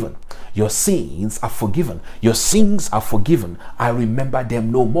forgiven. Your sins are forgiven. Your sins are forgiven. I remember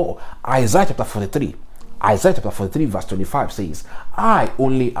them no more. Isaiah chapter 43 verse 25 says, I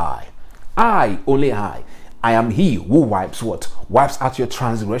only I am he who wipes what? Wipes out your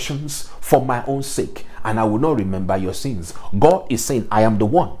transgressions for my own sake, and I will not remember your sins. God is saying, I am the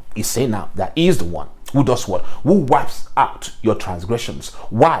one. He's saying now that he is the one who does what? Who wipes out your transgressions.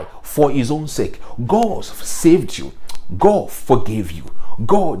 Why? For his own sake. God saved you. God forgave you.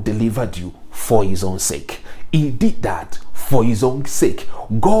 God delivered you for his own sake. He did that for his own sake.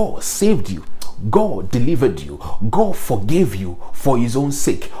 God saved you. God delivered you. God forgave you for his own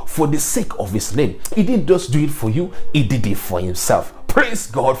sake, for the sake of his name. He didn't just do it for you, he did it for himself. Praise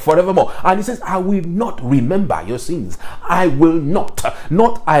God forevermore. And he says, I will not remember your sins. I will not.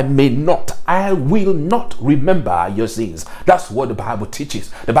 Not I may not. I will not remember your sins. That's what the Bible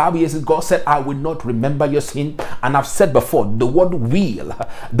teaches. The Bible says, God said, I will not remember your sin. And I've said before, the word will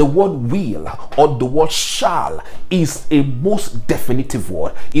or the word shall is a most definitive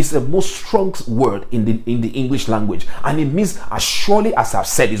word. It's a most strong word in the English language. And it means as surely as I've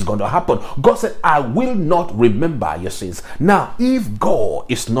said it's going to happen. God said, I will not remember your sins. Now, if God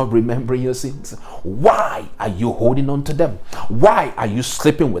is not remembering your sins, why are you holding on to them? Why are you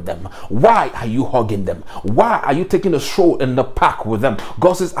sleeping with them? Why are you hugging them? Why are you taking a stroll in the park with them?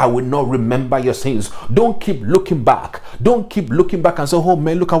 God says, I will not remember your sins. Don't keep looking back. Don't keep looking back and say, oh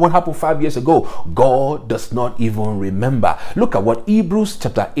man, look at what happened 5 years ago. God does not even remember. Look at what Hebrews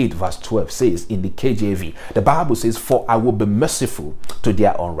chapter 8 verse 12 says in the KJV. The Bible says, for I will be merciful to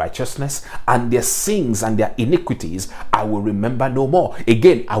their unrighteousness, and their sins and their iniquities I will remember no more.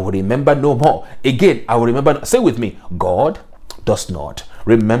 Again, I will remember no more. Again, I will remember. Say with me, God does not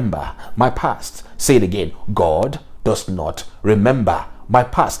remember my past. Say it again. God does not remember my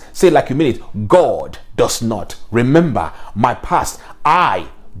past. Say it like you mean it. God does not remember my past. I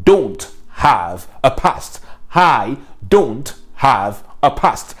don't have a past. I don't have a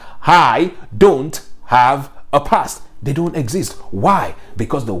past. I don't have a past. They don't exist. Why?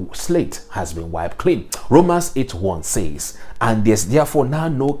 Because the slate has been wiped clean. Romans 8:1 says, and there's therefore now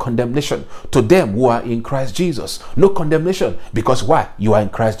no condemnation to them who are in Christ Jesus. No condemnation. Because why? You are in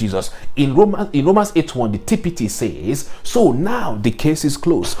Christ Jesus. In Romans 8:1, the TPT says, so now the case is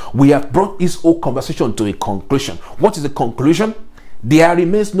closed. We have brought this whole conversation to a conclusion. What is the conclusion? There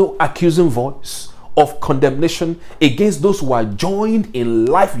remains no accusing voice of condemnation against those who are joined in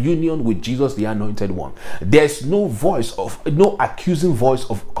life union with Jesus, the Anointed One. There's no accusing voice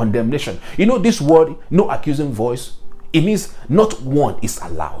of condemnation. You know this word, no accusing voice, it means not one is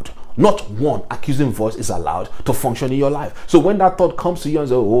allowed. Not one accusing voice is allowed to function in your life. So when that thought comes to you and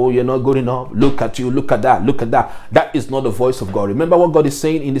say, oh, you're not good enough, look at you, look at that, that is not the voice of God. Remember what God is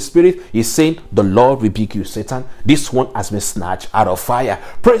saying in the spirit? He's saying, the Lord rebuke you, Satan. This one has been snatched out of fire.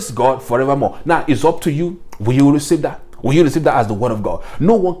 Praise God forevermore. Now it's up to you. Will you receive that? Will you receive that as the word of God?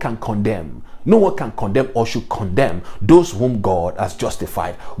 No one can condemn. No one can condemn or should condemn those whom God has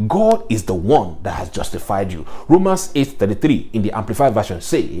justified. God is the one that has justified you. Romans 8:33 in the Amplified Version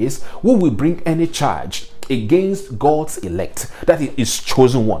says, who will bring any charge against God's elect? That is his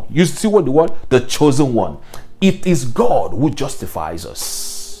chosen one. You see what the word? The chosen one. It is God who justifies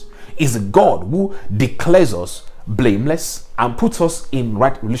us. It's God who declares us blameless and puts us in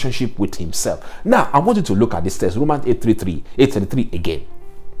right relationship with himself. Now, I want you to look at this text, Romans 8:33 again.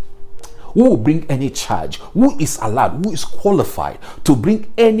 Who will bring any charge? Who is allowed? Who is qualified to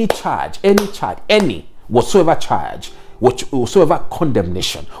bring any charge, whatsoever charge, whatsoever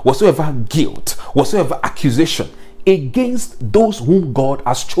condemnation, whatsoever guilt, whatsoever accusation against those whom God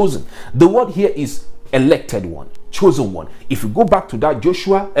has chosen? The word here is elected one, chosen one. If you go back to that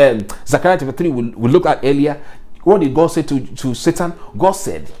Zechariah chapter 3, we looked at earlier, what did God say to Satan? God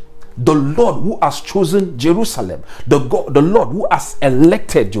said, the Lord who has chosen Jerusalem, the Lord who has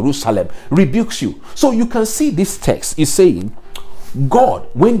elected Jerusalem rebukes you. So you can see this text is saying, God,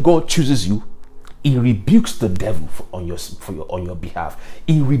 when God chooses you, he rebukes the devil on your behalf.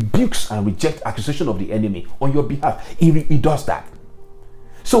 He rebukes and rejects accusation of the enemy on your behalf. He does that.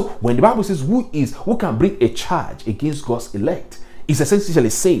 So when the Bible says who can bring a charge against God's elect, it's essentially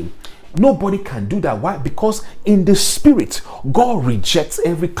saying nobody can do that. Why? Because in the spirit, God rejects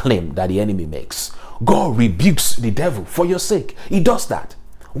every claim that the enemy makes. God rebukes the devil for your sake. He does that.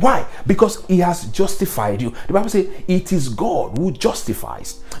 Why? Because he has justified you. The Bible says it is God who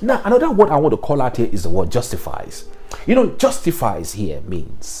justifies. Now, another word I want to call out here is the word justifies. You know, justifies here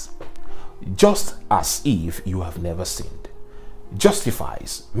means just as if you have never sinned.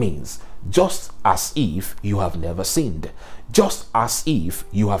 Justifies means just as if you have never sinned. Just as if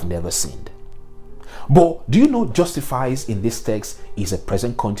you have never sinned. But do you know justifies in this text is a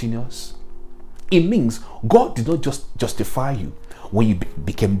present continuous? It means God did not just justify you when you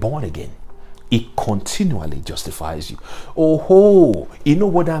became born again. He continually justifies you. Oh, you know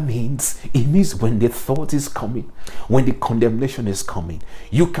what that means? It means when the thought is coming, when the condemnation is coming,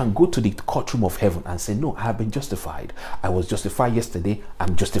 you can go to the courtroom of heaven and say, no, I have been justified. I was justified yesterday.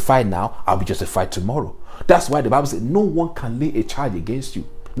 I'm justified now. I'll be justified tomorrow. That's why the Bible says no one can lay a charge against you.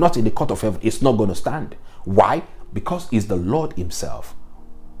 Not in the court of heaven. It's not going to stand. Why? Because it's the Lord himself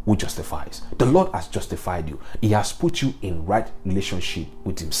who justifies. The Lord has justified you. He has put you in right relationship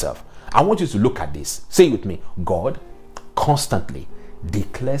with himself. I want you to look at this. Say it with me. God constantly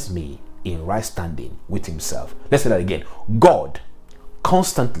declares me in right standing with himself. Let's say that again. God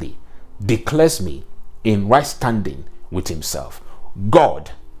constantly declares me in right standing with himself.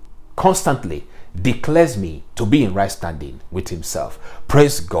 God constantly declares me to be in right standing with himself.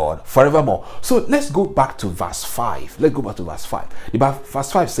 Praise God forevermore. So let's go back to verse 5. Let's go back to verse 5.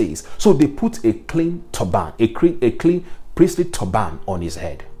 Verse 5 says, so they put a clean turban, a clean priestly turban on his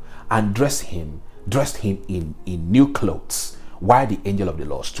head and dressed him in new clothes while the angel of the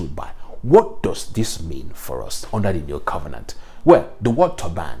Lord stood by. What does this mean for us under the new covenant? Well, the word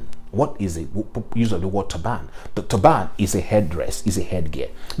turban, what is the use of the word turban? The turban is a headdress, is a headgear.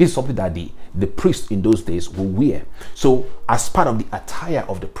 This is something that the priest in those days will wear. So as part of the attire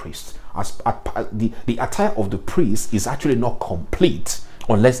of the priest, the attire of the priest is actually not complete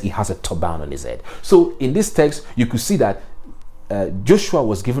unless he has a turban on his head. So in this text, you could see that Joshua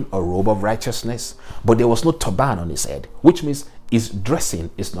was given a robe of righteousness, but there was no turban on his head, which means his dressing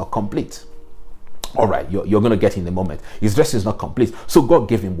is not complete. All right, you're going to get in a moment. His dressing is not complete. So God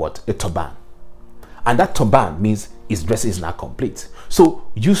gave him what? A turban. And that turban means his dressing is not complete. So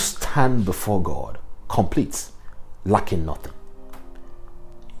you stand before God complete, lacking nothing.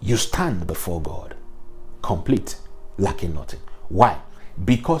 You stand before God complete, lacking nothing. Why?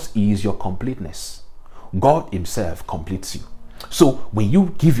 Because he is your completeness. God himself completes you. So when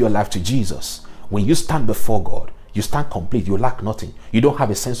you give your life to Jesus, when you stand before God, you stand complete, you lack nothing. You don't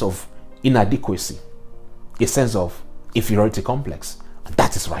have a sense of inadequacy, a sense of inferiority complex. And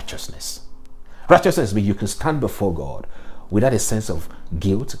that is righteousness. Righteousness means you can stand before God without a sense of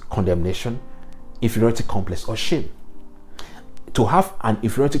guilt, condemnation, inferiority complex, or shame. To have an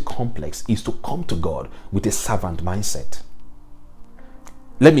inferiority complex is to come to God with a servant mindset.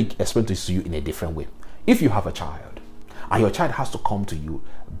 Let me explain this to you in a different way. If you have a child, and your child has to come to you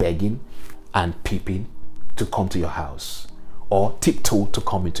begging and peeping to come to your house, or tiptoe to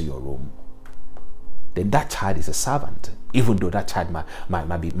come into your room, then that child is a servant. Even though that child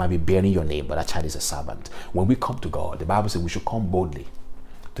might be bearing your name, but that child is a servant. When we come to God, the Bible says we should come boldly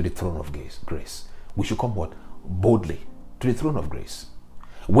to the throne of grace. We should come what? Boldly to the throne of grace,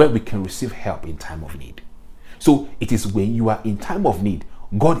 where we can receive help in time of need. So it is when you are in time of need,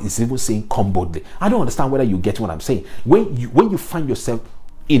 God is even saying, come boldly. I don't understand whether you get what I'm saying. When you find yourself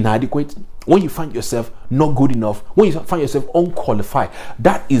inadequate, when you find yourself not good enough, when you find yourself unqualified,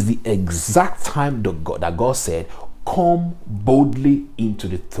 that is the exact time that God said, come boldly into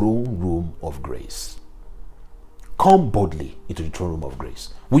the throne room of grace. Come boldly into the throne room of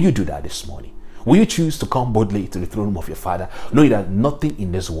grace. Will you do that this morning? Will you choose to come boldly to the throne room of your Father, knowing that nothing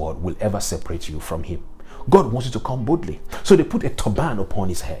in this world will ever separate you from Him? God wants you to come boldly. So they put a turban upon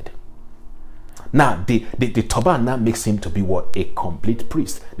his head. Now, the turban now makes him to be what? A complete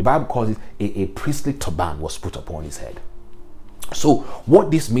priest. The Bible calls it a priestly turban was put upon his head. So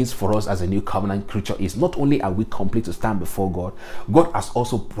what this means for us as a new covenant creature is not only are we complete to stand before God, God has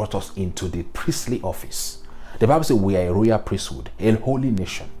also brought us into the priestly office. The Bible says we are a royal priesthood, a holy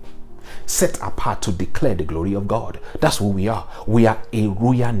nation, set apart to declare the glory of God. That's who we are. We are a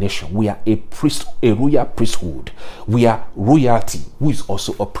royal nation. We are a royal priesthood. We are royalty, who is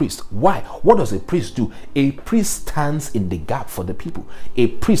also a priest. Why? What does a priest do? A priest stands in the gap for the people. A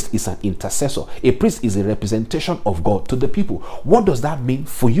priest is an intercessor. A priest is a representation of God to the people. What does that mean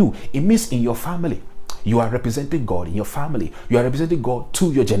for you? It means in your family, you are representing God in your family. You are representing God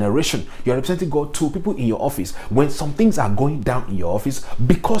to your generation. You are representing God to people in your office. When some things are going down in your office,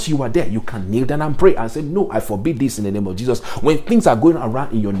 because you are there, you can kneel down and pray and say, no, I forbid this in the name of Jesus. When things are going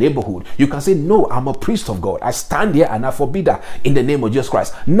around in your neighborhood, you can say, no, I'm a priest of God. I stand here and I forbid that in the name of Jesus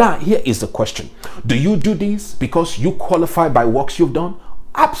Christ. Now, here is the question. Do you do this because you qualify by works you've done?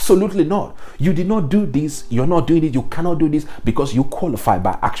 Absolutely not. You did not do this. You're not doing it. You cannot do this because you qualify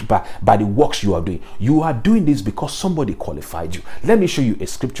by action, by the works you are doing. You are doing this because somebody qualified you. Let me show you a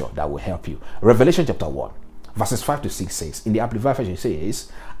scripture that will help you. Revelation chapter 1, verses 5 to 6 says, in the Amplified Version, it says,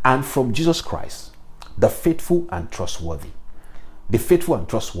 and from Jesus Christ, the faithful and trustworthy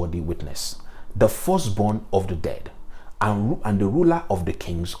witness, the firstborn of the dead, and the ruler of the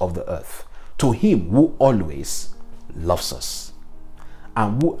kings of the earth, to him who always loves us,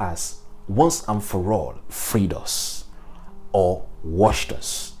 and who has once and for all freed us or washed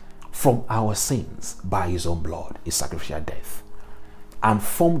us from our sins by his own blood, his sacrificial death, and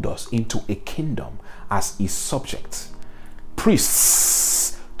formed us into a kingdom as his subjects,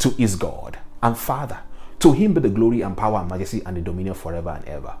 priests to his God and Father. To him be the glory and power and majesty and the dominion forever and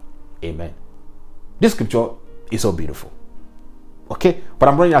ever. Amen. This scripture is so beautiful. Okay, but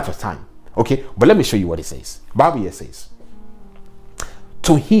I'm running out of time. Okay, but let me show you what it says. Bible here says,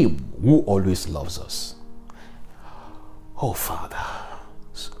 to him who always loves us. Oh, Father,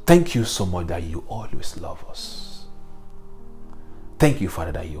 thank you so much that you always love us. Thank you,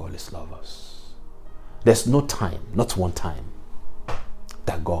 Father, that you always love us. There's no time, not one time,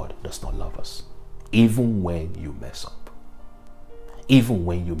 that God does not love us. Even when you mess up, even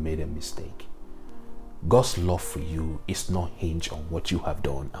when you made a mistake, God's love for you is not hinged on what you have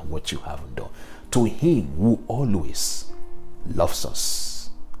done and what you haven't done. To him who always loves us.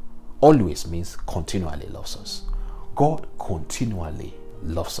 Always means continually loves us. God continually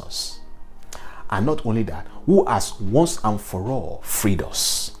loves us. And not only that, who has once and for all freed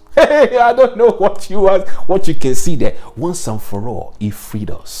us. Hey, I don't know what you can see there. Once and for all, he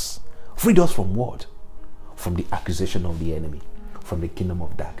freed us. Freed us from what? From the accusation of the enemy, from the kingdom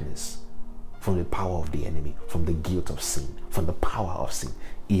of darkness, from the power of the enemy, from the guilt of sin, from the power of sin.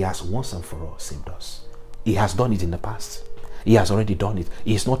 He has once and for all saved us. He has done it in the past. He has already done it.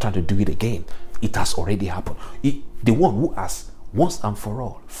 He is not trying to do it again. It has already happened. The one who has once and for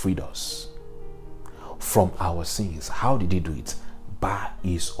all freed us from our sins. How did he do it? By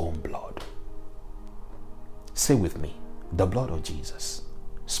his own blood. Say with me, the blood of Jesus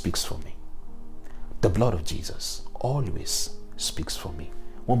speaks for me. The blood of Jesus always speaks for me.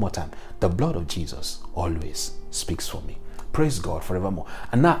 One more time. The blood of Jesus always speaks for me. Praise God forevermore.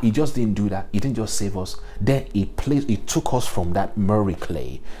 And now he just didn't do that. He didn't just save us. Then he took us from that murky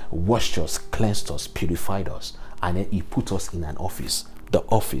clay, washed us, cleansed us, purified us, and then he put us in an office, the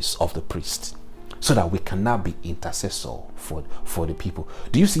office of the priest, so that we can now be intercessor for the people.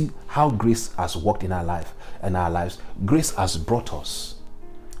 Do you see how grace has worked in our lives? Grace has brought us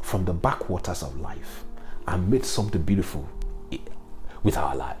from the backwaters of life and made something beautiful with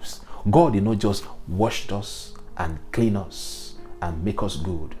our lives. God did not just wash us and clean us and make us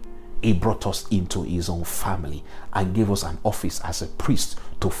good. He brought us into his own family and gave us an office as a priest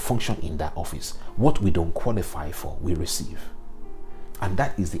to function in that office. What we don't qualify for, we receive. And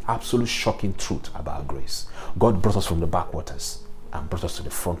that is the absolute shocking truth about grace. God brought us from the backwaters and brought us to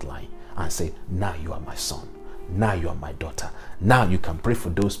the front line and said, now you are my son. Now you are my daughter. Now you can pray for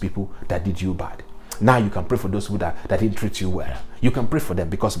those people that did you bad. Now you can pray for those people that didn't treat you well. You can pray for them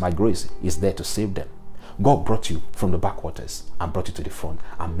because my grace is there to save them. God brought you from the backwaters and brought you to the front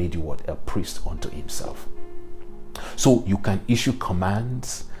and made you what? A priest unto himself. So you can issue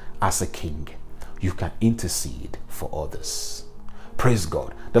commands as a king. You can intercede for others. Praise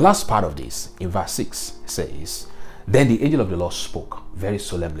God. The last part of this in verse 6 says, then the angel of the Lord spoke very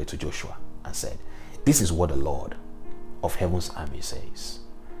solemnly to Joshua and said, this is what the Lord of heaven's army says.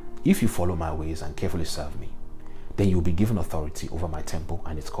 If you follow my ways and carefully serve me, then you will be given authority over my temple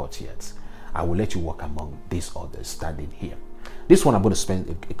and its courtyards. I will let you walk among these others standing here. This one I'm going to spend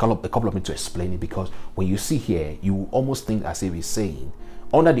a couple of minutes to explain it, because when you see here, you almost think as if he's saying,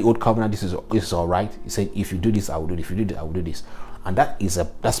 under the old covenant, this is all right. He's saying, if you do this, I will do this. If you do this, I will do this. And that's the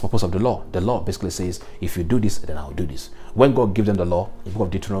purpose of the law. The law basically says, if you do this, then I will do this. When God gives them the law, in the book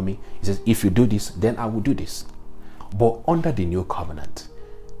of Deuteronomy, he says, if you do this, then I will do this. But under the new covenant,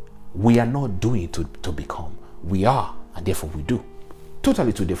 we are not doing it to become. We are, and therefore we do.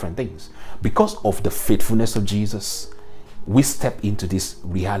 Totally two different things. Because of the faithfulness of Jesus, we step into this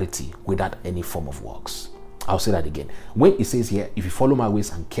reality without any form of works. I'll say that again. When it says here, if you follow my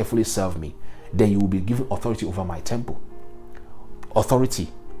ways and carefully serve me, then you will be given authority over my temple. Authority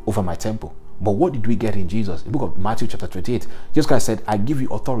over my temple. But what did we get in Jesus? In the book of Matthew chapter 28, Jesus Christ said, I give you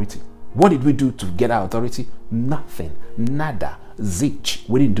authority. What did we do to get our authority? Nothing. Nada. Zilch.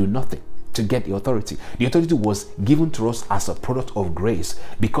 We didn't do nothing to get the authority. The authority was given to us as a product of grace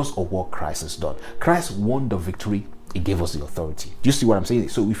because of what Christ has done. Christ won the victory. He gave us the authority. Do you see what I'm saying?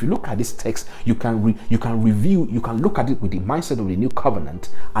 So if you look at this text, you can look at it with the mindset of the new covenant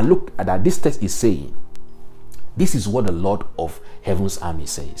and look at that this text is saying, this is what the Lord of heaven's army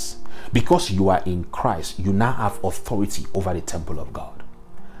says. Because you are in Christ, you now have authority over the temple of God.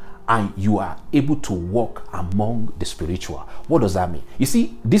 And you are able to walk among the spiritual. What does that mean? You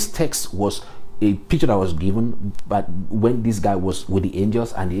see, this text was a picture that was given, but when this guy was with the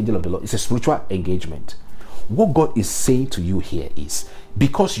angels and the angel of the Lord, it's a spiritual engagement. What God is saying to you here is,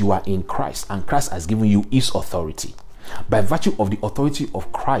 because you are in Christ and Christ has given you his authority, by virtue of the authority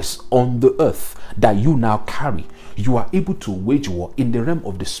of Christ on the earth that you now carry, you are able to wage war in the realm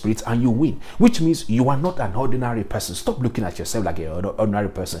of the spirit and you win, which means you are not an ordinary person. Stop looking at yourself like an ordinary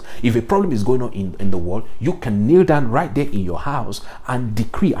person. If a problem is going on in the world, you can kneel down right there in your house and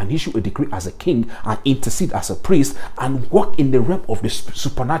decree and issue a decree as a king and intercede as a priest and walk in the realm of the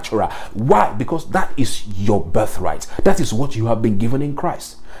supernatural. Why? Because that is your birthright. That is what you have been given in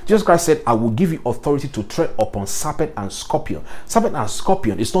Christ. Jesus Christ said, I will give you authority to tread upon serpent and scorpion. Serpent and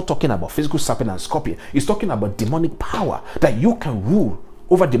scorpion is not talking about physical serpent and scorpion. It's talking about demonic power, that you can rule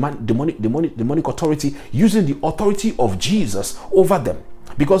over demonic authority using the authority of Jesus over them.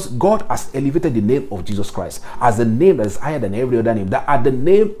 Because God has elevated the name of Jesus Christ as the name that is higher than every other name. That at the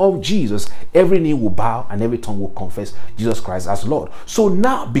name of Jesus, every knee will bow and every tongue will confess Jesus Christ as Lord. So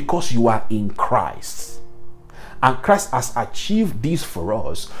now, because you are in Christ, and Christ has achieved this for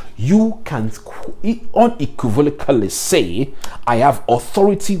us, you can unequivocally say, I have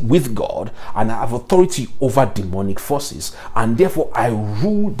authority with God and I have authority over demonic forces, and therefore I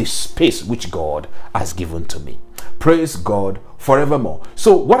rule the space which God has given to me. Praise God forevermore.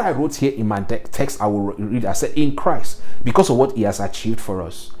 So what I wrote here in my text, I will read. I said, in Christ, because of what he has achieved for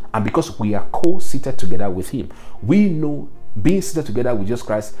us, and because we are co-seated together with him, we know being seated together with Jesus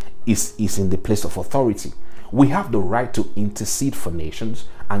Christ is in the place of authority. We have the right to intercede for nations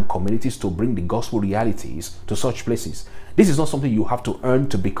and communities to bring the gospel realities to such places. This is not something you have to earn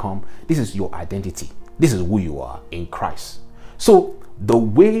to become. This is your identity. This is who you are in Christ. So the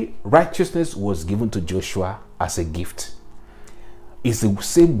way righteousness was given to Joshua as a gift is the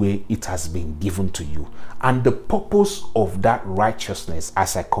same way it has been given to you. And the purpose of that righteousness,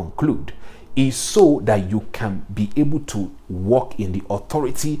 as I conclude, is so that you can be able to walk in the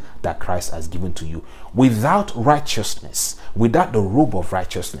authority that Christ has given to you. Without righteousness, without the robe of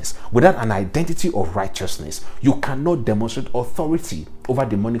righteousness, without an identity of righteousness, you cannot demonstrate authority over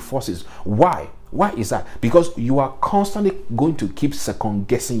demonic forces. Why? Why is that? Because you are constantly going to keep second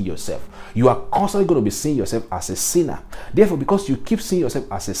guessing yourself. You are constantly going to be seeing yourself as a sinner. Therefore, because you keep seeing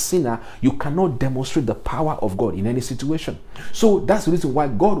yourself as a sinner, you cannot demonstrate the power of God in any situation. So that's the reason why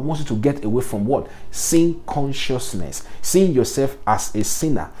God wants you to get away from what? Sin consciousness. Seeing yourself as a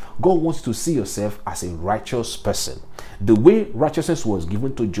sinner. God wants you to see yourself as a righteous person. The way righteousness was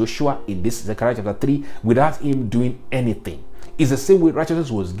given to Joshua in this Zechariah chapter 3 without him doing anything, is the same way righteousness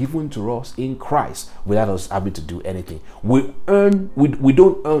was given to us in Christ without us having to do anything. We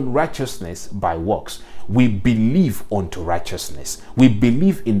don't earn righteousness by works. We believe unto righteousness. We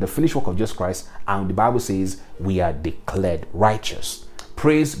believe in the finished work of Jesus Christ, and the Bible says we are declared righteous.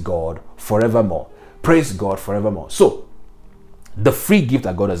 Praise God forevermore. Praise God forevermore. So, the free gift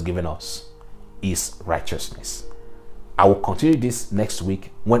that God has given us is righteousness. I will continue this next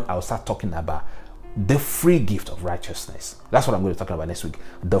week when I'll start talking about the free gift of righteousness. That's what I'm going to talk about next week.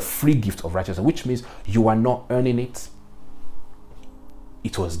 The free gift of righteousness, which means you are not earning it.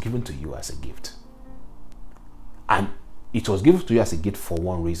 It was given to you as a gift. And it was given to you as a gift for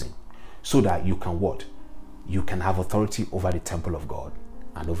one reason. So that you can what? You can have authority over the temple of God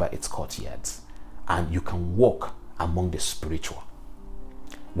and over its courtyards. And you can walk among the spiritual.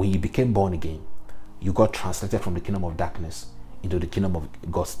 When you became born again, you got translated from the kingdom of darkness into the kingdom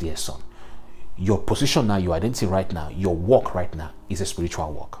of God's dear Son. Your position now, your identity right now, your walk right now is a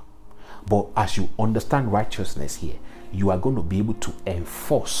spiritual walk. But as you understand righteousness here, you are going to be able to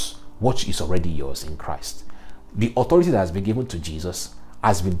enforce what is already yours in Christ. The authority that has been given to Jesus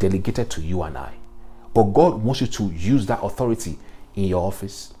has been delegated to you and I. But God wants you to use that authority in your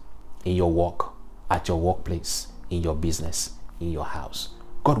office, in your work, at your workplace, in your business, in your house.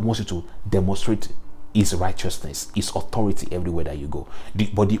 God wants you to demonstrate His righteousness, His authority everywhere that you go.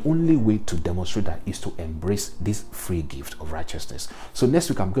 But the only way to demonstrate that is to embrace this free gift of righteousness. So next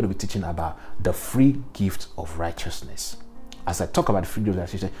week, I'm going to be teaching about the free gift of righteousness. As I talk about the free gift of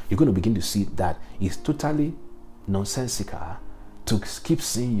righteousness, you're going to begin to see that it's totally nonsensical to keep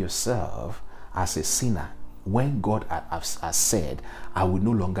seeing yourself as a sinner when God has said, I will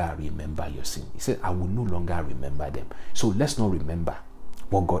no longer remember your sin. He said, I will no longer remember them. So let's not remember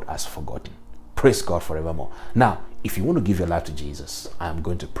what God has forgotten. Praise God forevermore. Now, if you want to give your life to Jesus, I am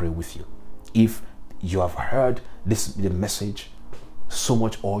going to pray with you. If you have heard the message so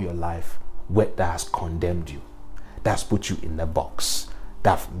much all your life, that has condemned you, that has put you in the box,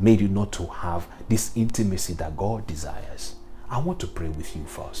 that have made you not to have this intimacy that God desires, I want to pray with you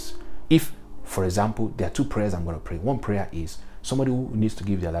first. If, for example, there are two prayers I'm going to pray. One prayer is somebody who needs to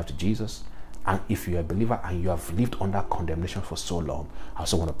give their life to Jesus. And if you're a believer and you have lived under condemnation for so long, I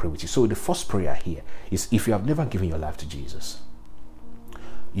also want to pray with you. So the first prayer here is, if you have never given your life to Jesus,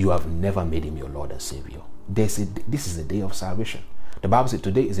 you have never made him your Lord and Savior, this is a day of salvation. The Bible says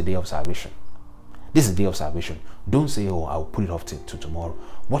today is a day of salvation. This is a day of salvation. Don't say, oh, I'll put it off to tomorrow.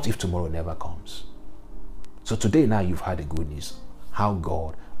 What if tomorrow never comes? So today now you've heard the good news, how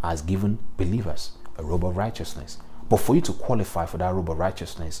God has given believers a robe of righteousness. But for you to qualify for that robe of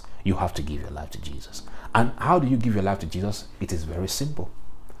righteousness, you have to give your life to Jesus. And how do you give your life to Jesus? It is very simple.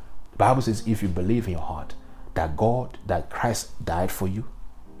 The Bible says, if you believe in your heart that Christ died for you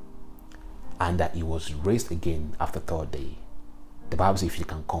and that he was raised again after the third day, the Bible says if you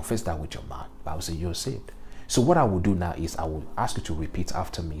can confess that with your mouth, the Bible says you're saved. So what I will do now is I will ask you to repeat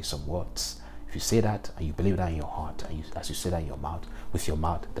after me some words. If you say that and you believe that in your heart, and as you say that in your mouth, with your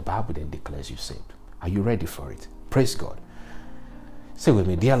mouth, the Bible then declares you saved. Are you ready for it? Praise God. Say with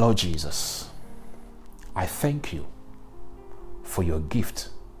me, dear Lord Jesus, I thank you for your gift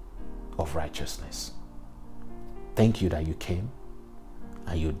of righteousness. Thank you that you came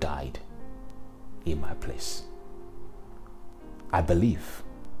and you died in my place. I believe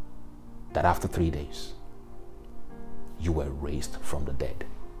that after 3 days, you were raised from the dead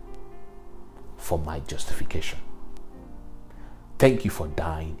for my justification. Thank you for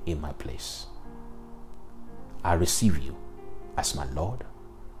dying in my place. I receive you as my Lord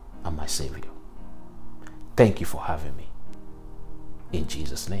and my Savior. Thank you for having me. In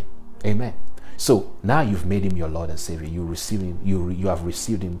Jesus' name, amen. So now you've made him your Lord and Savior. You receive him. You have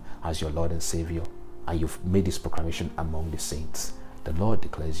received him as your Lord and Savior, and you've made this proclamation among the saints. The Lord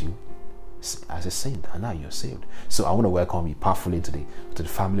declares you as a saint, and now you're saved. So I want to welcome you powerfully to the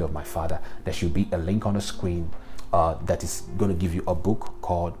family of my Father. There should be a link on the screen that is going to give you a book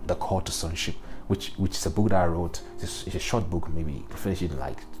called The Call to Sonship, which is a book that I wrote. It's a short book, maybe you can finish it in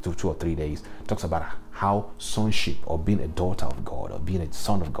like two or 3 days. It talks about how sonship, or being a daughter of God, or being a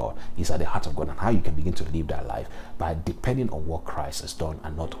son of God, is at the heart of God, and how you can begin to live that life by depending on what Christ has done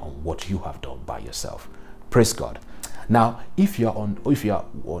and not on what you have done by yourself. Praise God. Now, if you're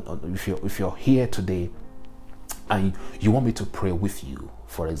here today and you want me to pray with you,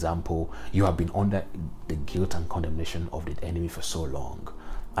 for example, you have been under the guilt and condemnation of the enemy for so long,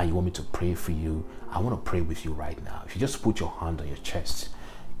 and you want me to pray for you, I want to pray with you right now. If you just put your hand on your chest,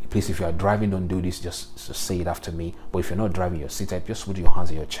 please, if you are driving, don't do this, just say it after me. But if you're not driving, you're seated, just put your hands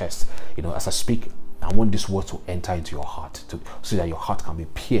on your chest. You know, as I speak, I want this word to enter into your heart, so that your heart can be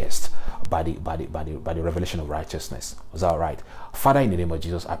pierced by the revelation of righteousness. Was that all right? Father, in the name of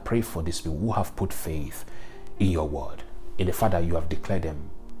Jesus, I pray for these people who have put faith in your word, in the fact that you have declared them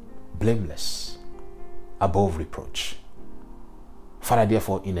blameless, above reproach. Father,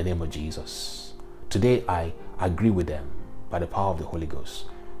 therefore, in the name of Jesus, today I agree with them by the power of the Holy Ghost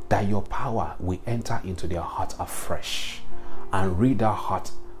that your power will enter into their heart afresh and rid their heart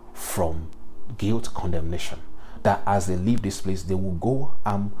from guilt, condemnation. That as they leave this place, they will go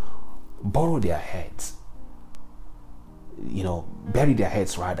and borrow their heads, bury their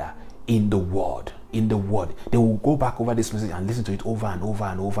heads rather in the word. They will go back over this message and listen to it over and over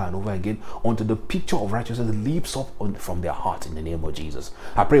and over and over again until the picture of righteousness leaps up from their heart in the name of Jesus.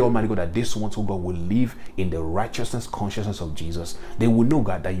 I pray, Almighty God, that this ones, oh God, will live in the righteousness, consciousness of Jesus. They will know,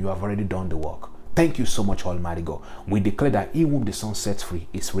 God, that you have already done the work. Thank you so much, Almighty God. We declare that he whom the Son sets free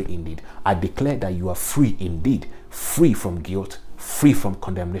is free indeed. I declare that you are free indeed, free from guilt, free from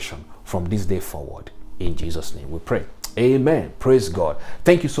condemnation from this day forward. In Jesus' name we pray. Amen. Praise God.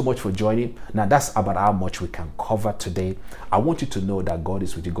 Thank you so much for joining. Now that's about how much we can cover today. I want you to know that God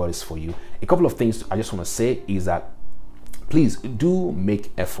is with you, God is for you. A couple of things I just want to say is that please do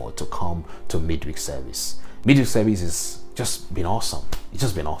make effort to come to midweek service. Midweek service is just been awesome. It's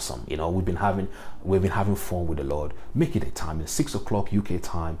just been awesome. We've been having fun with the Lord. Make it a time. It's 6 o'clock UK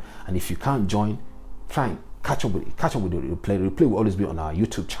time. And if you can't join, try and catch up with the replay. The replay will always be on our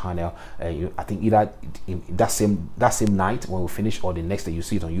YouTube channel. I think either in that same night when we finish, or the next day you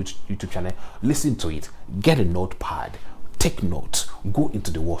see it on YouTube channel. Listen to it. Get a notepad. Take notes. Go into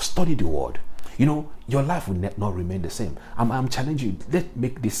the word. Study the word. Your life will not remain the same. I'm challenging you. Let's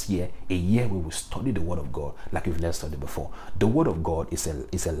make this year a year where we study the word of God like we've never studied before. The word of God is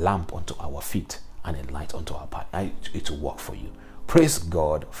a lamp unto our feet and a light unto our path. It will work for you. Praise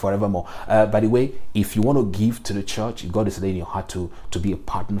God forevermore. By the way, if you want to give to the church, if God is laying in your heart to be a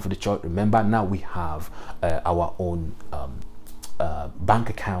partner for the church, remember now we have our own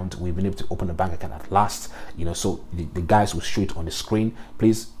bank account. We've been able to open a bank account at last. So the guys will show it on the screen.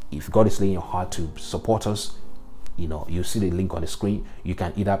 Please, if God is laying in your heart to support us, you see the link on the screen. You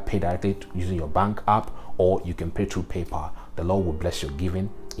can either pay directly using your bank app, or you can pay through PayPal. The Lord will bless your giving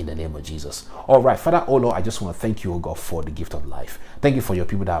in the name of Jesus. All right, Father, oh Lord, I just want to thank you, oh God, for the gift of life. Thank you for your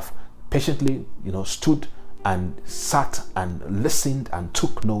people that have patiently, stood and sat and listened and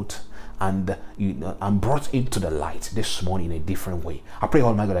took note and brought into the light this morning in a different way. I pray,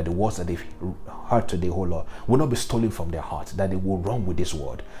 Almighty God, that the words that they've heard today, oh Lord, will not be stolen from their heart, that they will run with this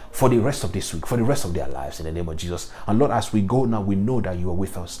word for the rest of this week, for the rest of their lives in the name of Jesus. And Lord, as we go now, we know that you are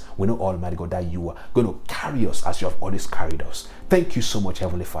with us. We know, Almighty God, that you are going to carry us as you have always carried us. Thank you so much,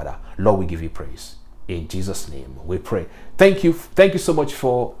 Heavenly Father. Lord, we give you praise. In Jesus' name we pray. Thank you so much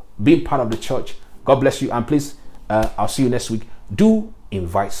for being part of the church. God bless you. And please, I'll see you next week. Do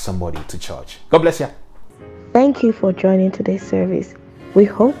invite somebody to church. God bless you. Thank you for joining today's service. We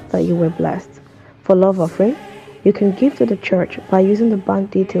hope that you were blessed. For love offering, you can give to the church by using the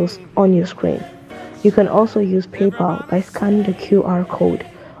bank details on your screen. You can also use PayPal by scanning the QR code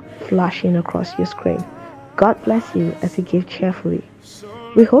flashing across your screen. God bless you as you give cheerfully.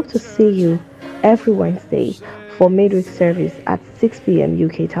 We hope to see you every Wednesday for midweek service at 6 p.m.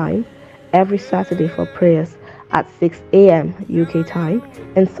 UK time, every Saturday for prayers at 6 a.m. UK time,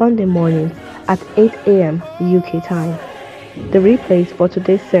 and Sunday mornings at 8 a.m. UK time. The replays for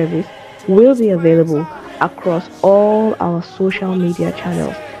today's service will be available across all our social media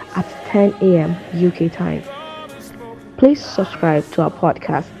channels at 10 a.m. UK time. Please subscribe to our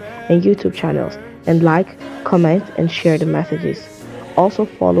podcast and YouTube channels and like, comment, and share the messages. Also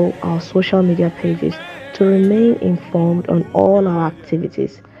follow our social media pages to remain informed on all our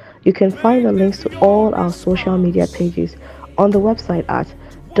activities. You can find the links to all our social media pages on the website at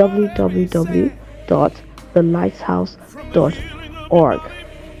www.thelighthouse.org,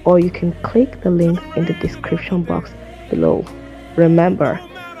 or you can click the link in the description box below. Remember,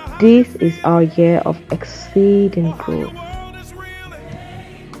 this is our year of exceeding growth.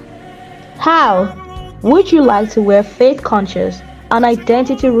 How would you like to wear faith-conscious and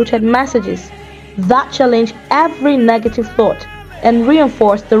identity-rooted messages that challenge every negative thought and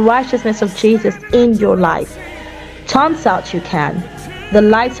reinforce the righteousness of Jesus in your life? Turns out you can. The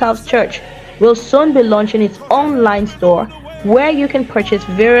Lighthouse Church will soon be launching its online store where you can purchase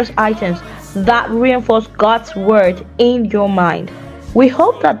various items that reinforce God's word in your mind. We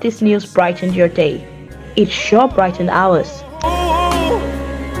hope that this news brightened your day. It sure brightened ours. Oh,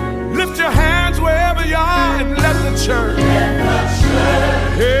 lift your hands wherever you are and let the church.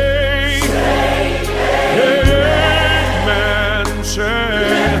 Hey, amen.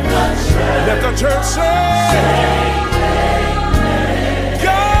 Let the church say,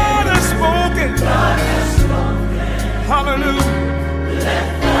 God has spoken. Hallelujah.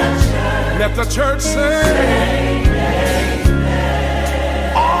 Let the church say,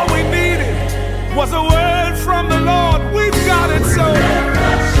 all we needed was a word from the Lord. We've got it, so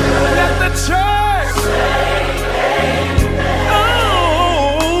let the church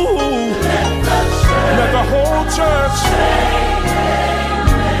let the whole church.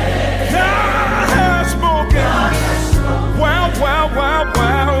 God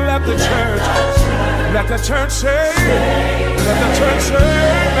Let the church say, let the church say,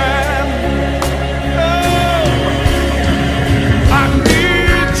 man. Oh, I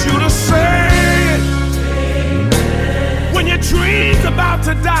need you to say it when your dream's about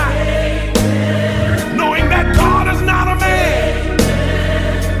to die, knowing that God is not a man.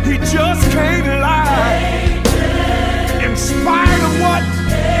 He just can't lie. In spite of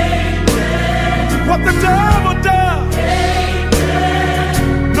what the devil does,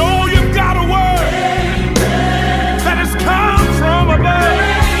 know you've got a word that has come from above.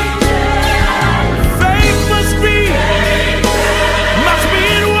 Faith must be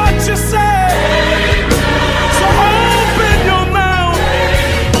in what you say. So open your mouth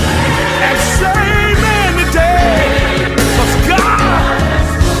and say amen today. 'Cause God,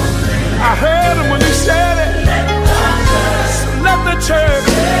 I heard him when he said it. So let the church.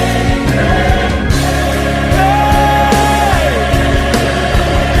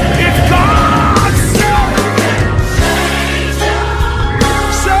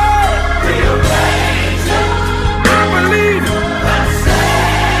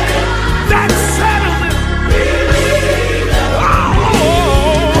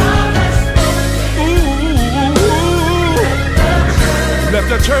 Let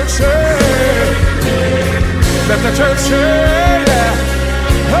the church say, let the church say.